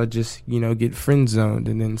sometimes I just get friend zoned,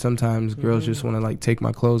 and then sometimes girls just want to like take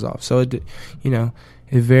my clothes off, so it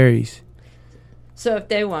varies. So if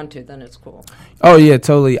they want to, then it's cool. Oh yeah,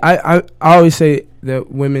 totally. I always say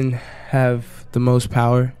that women have the most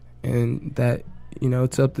power, and that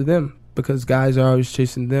it's up to them, because guys are always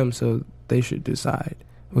chasing them, so they should decide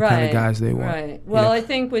what kind of guys they want. Right. Well, I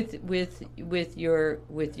think with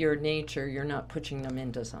your nature, you're not pushing them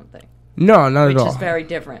into something. No, not at all. Which is very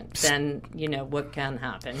different than what can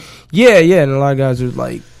happen. Yeah, and a lot of guys are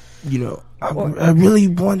like, I really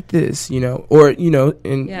want this,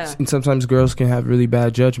 and sometimes girls can have really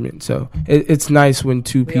bad judgment. So it's nice when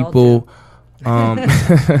two people,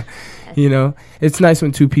 it's nice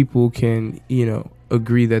when two people can,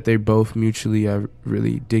 agree that they both mutually are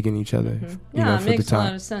really digging each other. Yeah, it makes a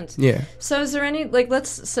lot of sense. Yeah. So is there any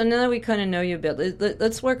so now that we kind of know you a bit,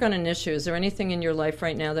 let's work on an issue. Is there anything in your life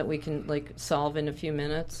right now that we can like solve in a few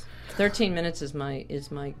minutes? 13 minutes is my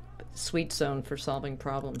sweet zone for solving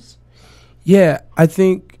problems. Yeah, I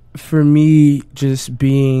think for me, just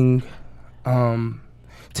being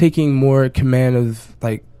taking more command of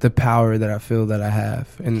like the power that I feel that I have,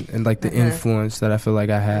 and like the influence that I feel like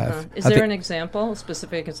I have. Is there an example, a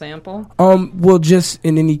specific example? Well, just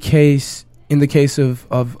in the case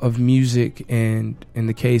of music, and in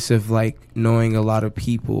the case of like knowing a lot of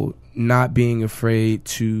people, not being afraid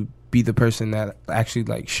to be the person that actually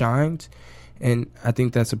like shines. And I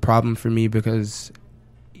think that's a problem for me, because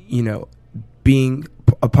being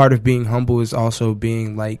a part of being humble is also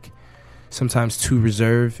being like sometimes too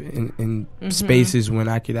reserved in spaces when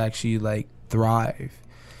I could actually like thrive.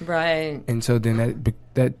 Right. And so then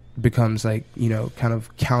that becomes like, kind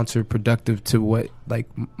of counterproductive to what like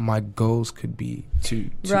my goals could be to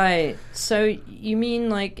Right. So you mean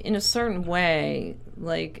like in a certain way,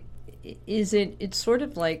 like it's sort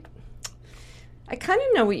of like, I kind of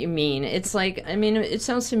know what you mean. It's like, I mean, it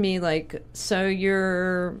sounds to me like, so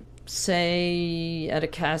you're, say, at a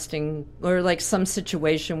casting or like some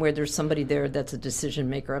situation where there's somebody there that's a decision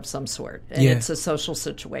maker of some sort, and it's a social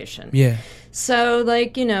situation. Yeah. So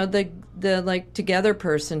like, the like together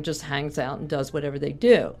person just hangs out and does whatever they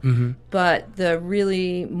do. But the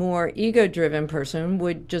really more ego-driven person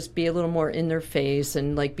would just be a little more in their face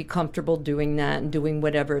and like be comfortable doing that and doing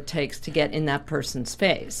whatever it takes to get in that person's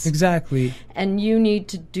face. Exactly. And you need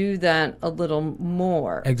to do that a little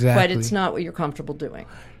more. Exactly. But it's not what you're comfortable doing.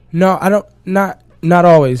 No, I don't. Not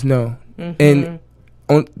always. No. And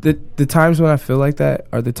on the times when I feel like that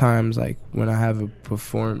are the times like when I have a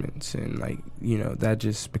performance, and like that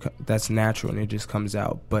just that's natural and it just comes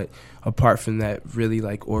out. But apart from that, really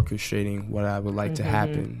like orchestrating what I would like to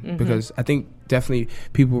happen, because I think definitely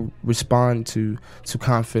people respond to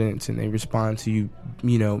confidence, and they respond to you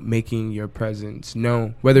making your presence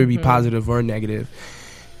known, whether it be positive or negative.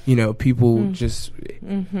 people just,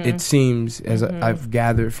 it seems, as I've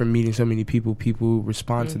gathered from meeting so many people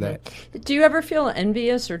respond to that. Do you ever feel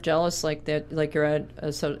envious or jealous like that, like you're at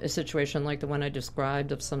a situation like the one I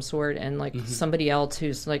described of some sort, and like somebody else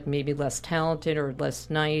who's like maybe less talented or less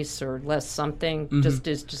nice or less something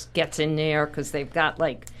just gets in there because they've got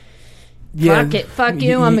like, fuck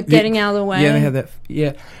you, I'm getting out of the way. Yeah, they have that.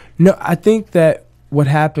 Yeah. No, I think that what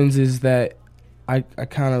happens is that I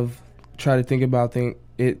kind of try to think about I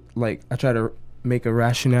try to make a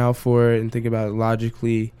rationale for it and think about it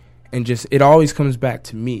logically, and just it always comes back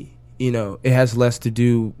to me. It has less to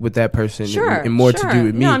do with that person and more to do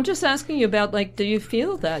with me. No, I'm just asking you about, like, do you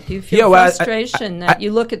feel that? Do you feel frustration that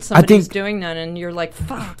you look at somebody who's doing that and you're like,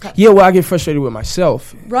 fuck? Yeah, well, I get frustrated with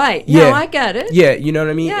myself. Right. Yeah. No, I get it. Yeah, you know what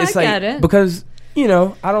I mean? Yeah, it's I get it. Because, I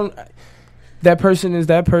don't... That person is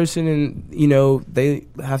that person, and, they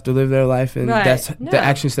have to live their life, and that's the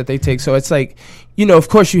actions that they take. So it's like, of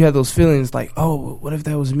course you have those feelings like, oh, what if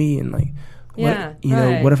that was me? And like,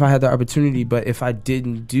 what if I had the opportunity? But if I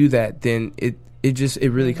didn't do that, then it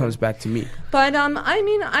really comes back to me. But I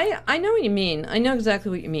mean, I know what you mean. I know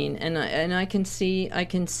exactly what you mean, and I can see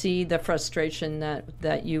the frustration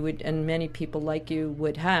that you would, and many people like you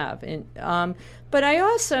would have. And but I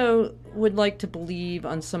also would like to believe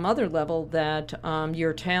on some other level that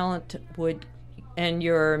your talent would, and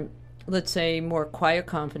your, let's say, more quiet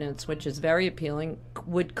confidence, which is very appealing,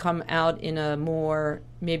 would come out in a more,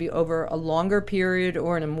 maybe over a longer period,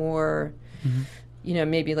 or in a more,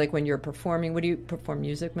 maybe like when you're performing. Would you perform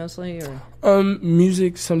music mostly, or?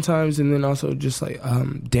 Music sometimes, and then also just like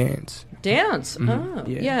dance. Dance. Oh,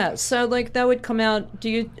 yeah. So like that would come out.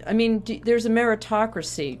 There's a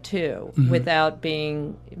meritocracy too, without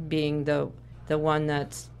being the one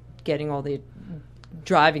that's getting all the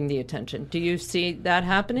driving the attention. Do you see that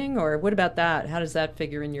happening, or what about that? How does that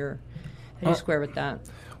figure in your? How do you square with that?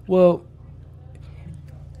 Well,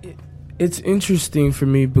 it's interesting for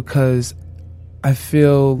me because I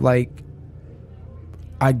feel like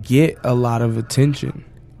I get a lot of attention.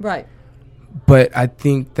 Right. But I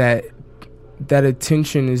think that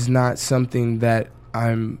attention is not something that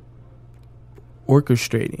I'm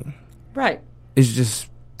orchestrating. Right. It's just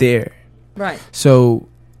there. Right. So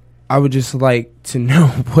I would just like to know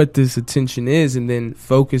what this attention is, and then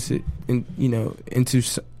focus it into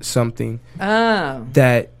something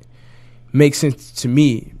that makes sense to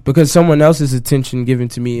me, because someone else's attention given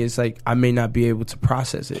to me is like I may not be able to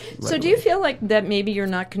process it. So do you feel like that maybe you're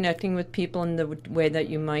not connecting with people in the way that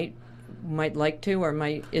you might like to,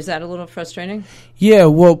 or is that a little frustrating? Yeah,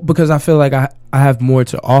 well, because I feel like I have more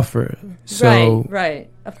to offer. So right,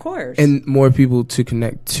 of course. And more people to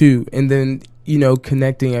connect to, and then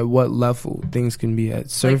connecting at what level things can be at,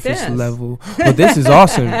 surface level. Well, this is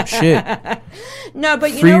awesome. Shit. No,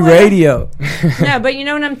 but free radio. No, but you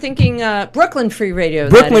know what I'm thinking? Brooklyn Free Radio.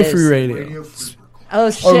 Brooklyn Free Radio. Oh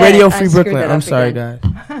shit! Or Radio Free Brooklyn. I'm sorry, guys.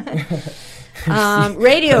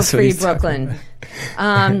 Radio Free Brooklyn.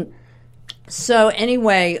 So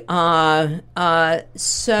anyway, what I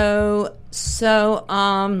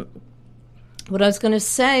was going to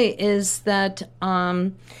say is that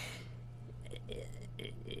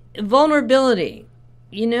vulnerability,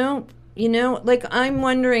 like I'm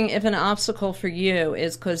wondering if an obstacle for you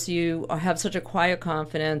is because you have such a quiet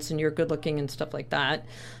confidence and you're good looking and stuff like that,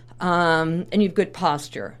 and you have good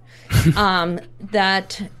posture,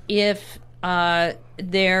 that if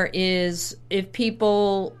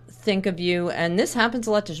people think of you, and this happens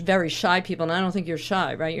a lot to very shy people, and I don't think you're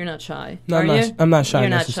shy, right? You're not shy. No, I'm not shy. You're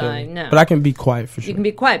not shy, no. But I can be quiet for sure. You can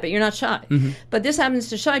be quiet, but you're not shy. Mm-hmm. But this happens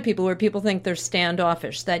to shy people, where people think they're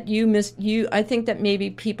standoffish. That I think that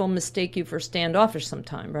maybe people mistake you for standoffish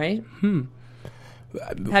sometime, right?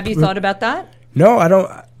 Have you thought about that? No, I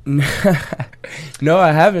don't. No,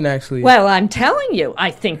 I haven't actually. Well, I'm telling you,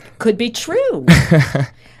 I think could be true.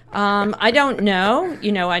 I don't know.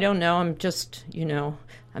 I don't know.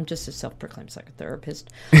 I'm just a self-proclaimed psychotherapist.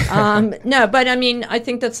 No, but I mean, I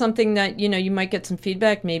think that's something that, you might get some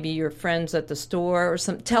feedback. Maybe your friends at the store or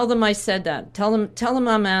some. Tell them I said that. Tell them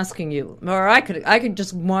I'm asking you. Or I could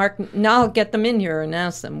just mark. Now I'll get them in here and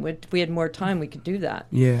ask them. If we had more time, we could do that.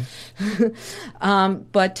 Yeah.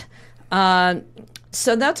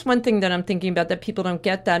 So that's one thing that I'm thinking about, that people don't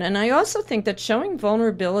get that. And I also think that showing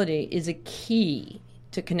vulnerability is a key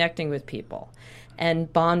to connecting with people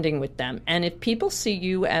and bonding with them. And if people see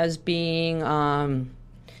you as being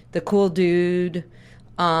the cool dude,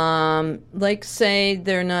 like say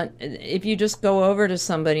they're not, if you just go over to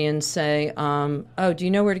somebody and say, oh, do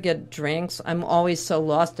you know where to get drinks? I'm always so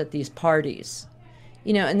lost at these parties.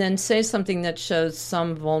 And then say something that shows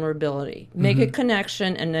some vulnerability. Make a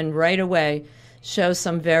connection, and then right away, show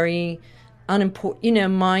some very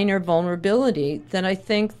unimportant, minor vulnerability, then I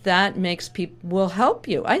think that makes people will help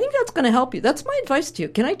you. I think that's going to help you. That's my advice to you.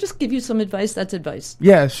 Can I just give you some advice? That's advice.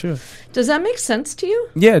 Yeah, sure. Does that make sense to you?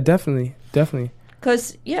 Yeah, definitely.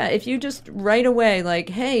 Because, if you just right away, like,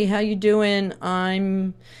 hey, how you doing?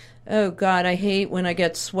 Oh, God, I hate when I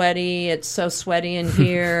get sweaty. It's so sweaty in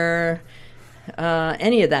here.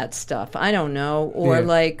 Any of that stuff. I don't know. Or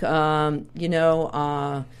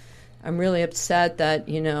I'm really upset that,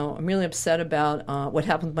 I'm really upset about what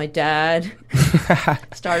happened with my dad.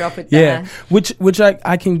 Start off with that. Yeah, which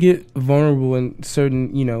I can get vulnerable in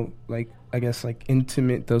certain, I guess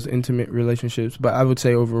those intimate relationships. But I would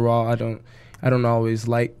say overall, I don't always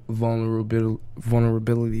like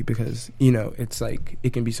vulnerability because, it's like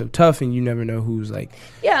it can be so tough and you never know who's like.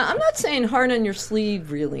 Yeah, I'm not saying hard on your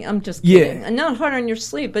sleeve, really. I'm just kidding. Yeah. And not hard on your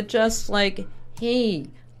sleeve, but just like, hey,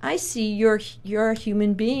 I see you're a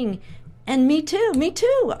human being, and me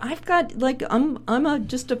too. I've got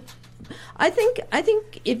I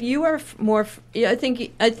think if you are I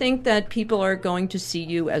think that people are going to see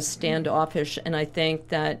you as standoffish, and I think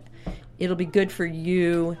that it'll be good for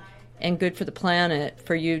you and good for the planet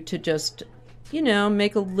for you to just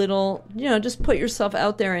make a little, just put yourself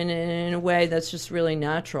out there in a way that's just really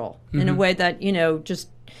natural, in a way that just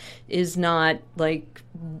is not like,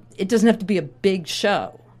 it doesn't have to be a big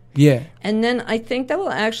show. Yeah. And then I think that will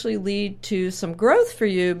actually lead to some growth for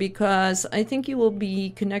you, because I think you will be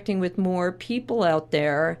connecting with more people out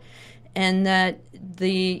there, and that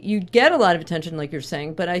you get a lot of attention, like you're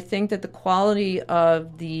saying, but I think that the quality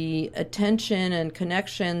of the attention and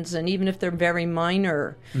connections, and even if they're very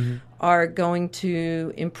minor, are going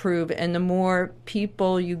to improve. And the more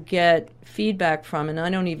people you get feedback from, and I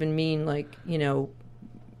don't even mean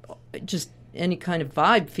just any kind of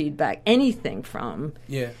vibe feedback, anything from.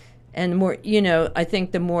 Yeah. And the more, I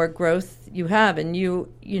think the more growth you have. And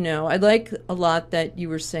I like a lot that you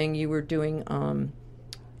were saying you were doing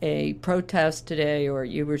a protest today, or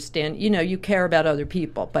you were you care about other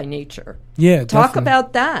people by nature. Yeah, Talk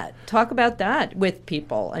about that with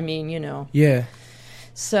people. I mean, Yeah.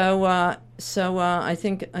 So I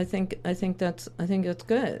think that's good. I think it's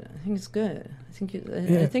good.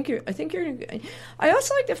 I think you're. I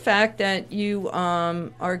also like the fact that you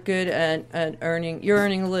are good at earning. You're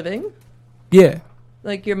earning a living. Yeah.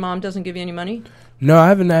 Like, your mom doesn't give you any money? No, I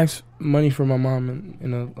haven't asked money from my mom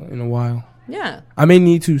in a while. Yeah. I may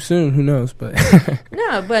need to soon. Who knows? But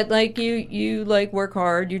no, but like you work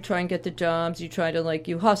hard. You try and get the jobs. You try to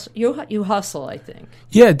you hustle. You hustle. I think.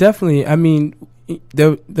 Yeah, definitely. I mean,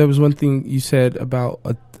 there was one thing you said about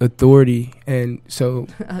authority, and so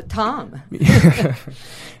Tom,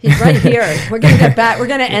 he's right here. We're gonna get back. We're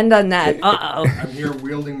gonna end on that. Uh-oh. I'm here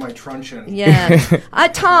wielding my truncheon. Yeah.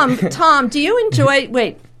 Tom, do you enjoy?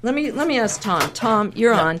 Wait. Let me ask Tom. Tom,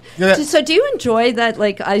 you're on. Yeah. So do you enjoy that?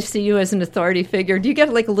 Like, I see you as an authority figure. Do you get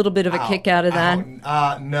a little bit of a kick out of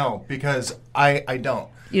that? No, because I don't.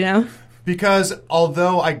 Because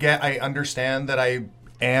although I understand that I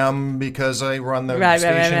am, because I run the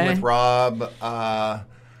station with Rob.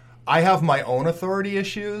 I have my own authority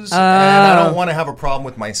issues, and I don't want to have a problem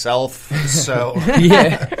with myself. So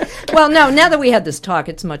yeah. Well, no. Now that we had this talk,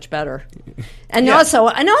 it's much better. And also,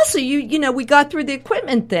 you we got through the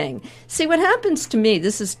equipment thing. See, what happens to me?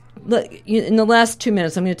 This is in the last 2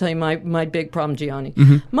 minutes. I'm going to tell you my big problem, Gianni.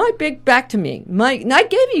 Back to me. I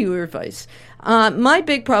gave you your advice. My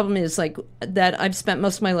big problem is that I've spent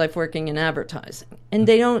most of my life working in advertising, and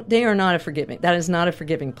they are not a forgiving. That is not a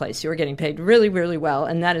forgiving place. You're getting paid really, really well,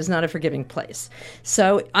 and that is not a forgiving place.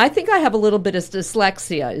 So I think I have a little bit of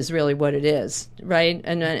dyslexia, is really what it is, right?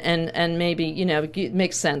 And maybe it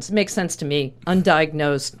makes sense. It makes sense to me,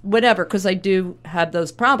 undiagnosed, whatever, because I do have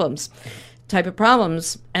those type of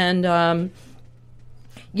problems, and I've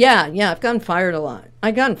gotten fired a lot.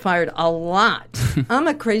 I've gotten fired a lot. I'm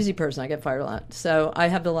a crazy person. I get fired a lot. So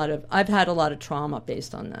I've had a lot of trauma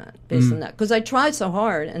based on that, because I tried so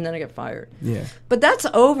hard and then I get fired. Yeah. But that's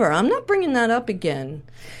over. I'm not bringing that up again.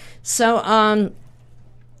 So,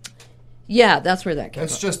 that's where that came from.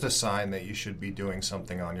 It's just a sign that you should be doing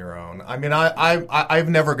something on your own. I mean, I've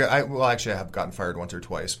never actually I have gotten fired once or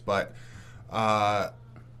twice, but I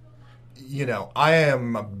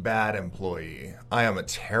am a bad employee. I am a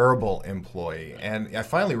terrible employee. And I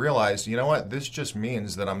finally realized, you know what? This just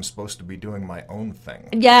means that I'm supposed to be doing my own thing.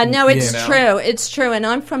 Yeah, no, it's true. It's true. And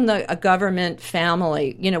I'm from a government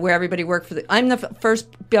family, where everybody worked I'm the first,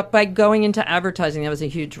 by going into advertising, that was a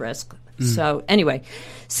huge risk. So anyway,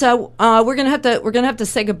 we're gonna have to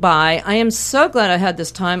say goodbye. I am so glad I had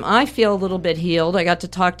this time. I feel a little bit healed. I got to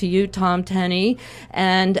talk to you, Tom Tenney,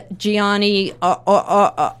 and Gianni.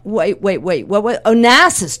 Wait. What?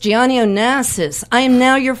 Onassis, Gianni Onassis. I am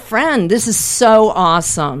now your friend. This is so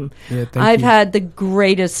awesome. Yeah, I've had the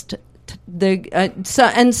greatest.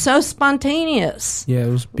 So spontaneous. Yeah, it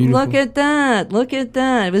was beautiful. Look at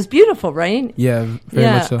that. It was beautiful, right? Yeah, very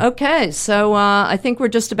much so. Okay, so I think we're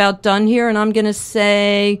just about done here, and I'm going to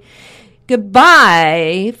say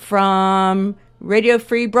goodbye from Radio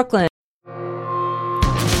Free Brooklyn.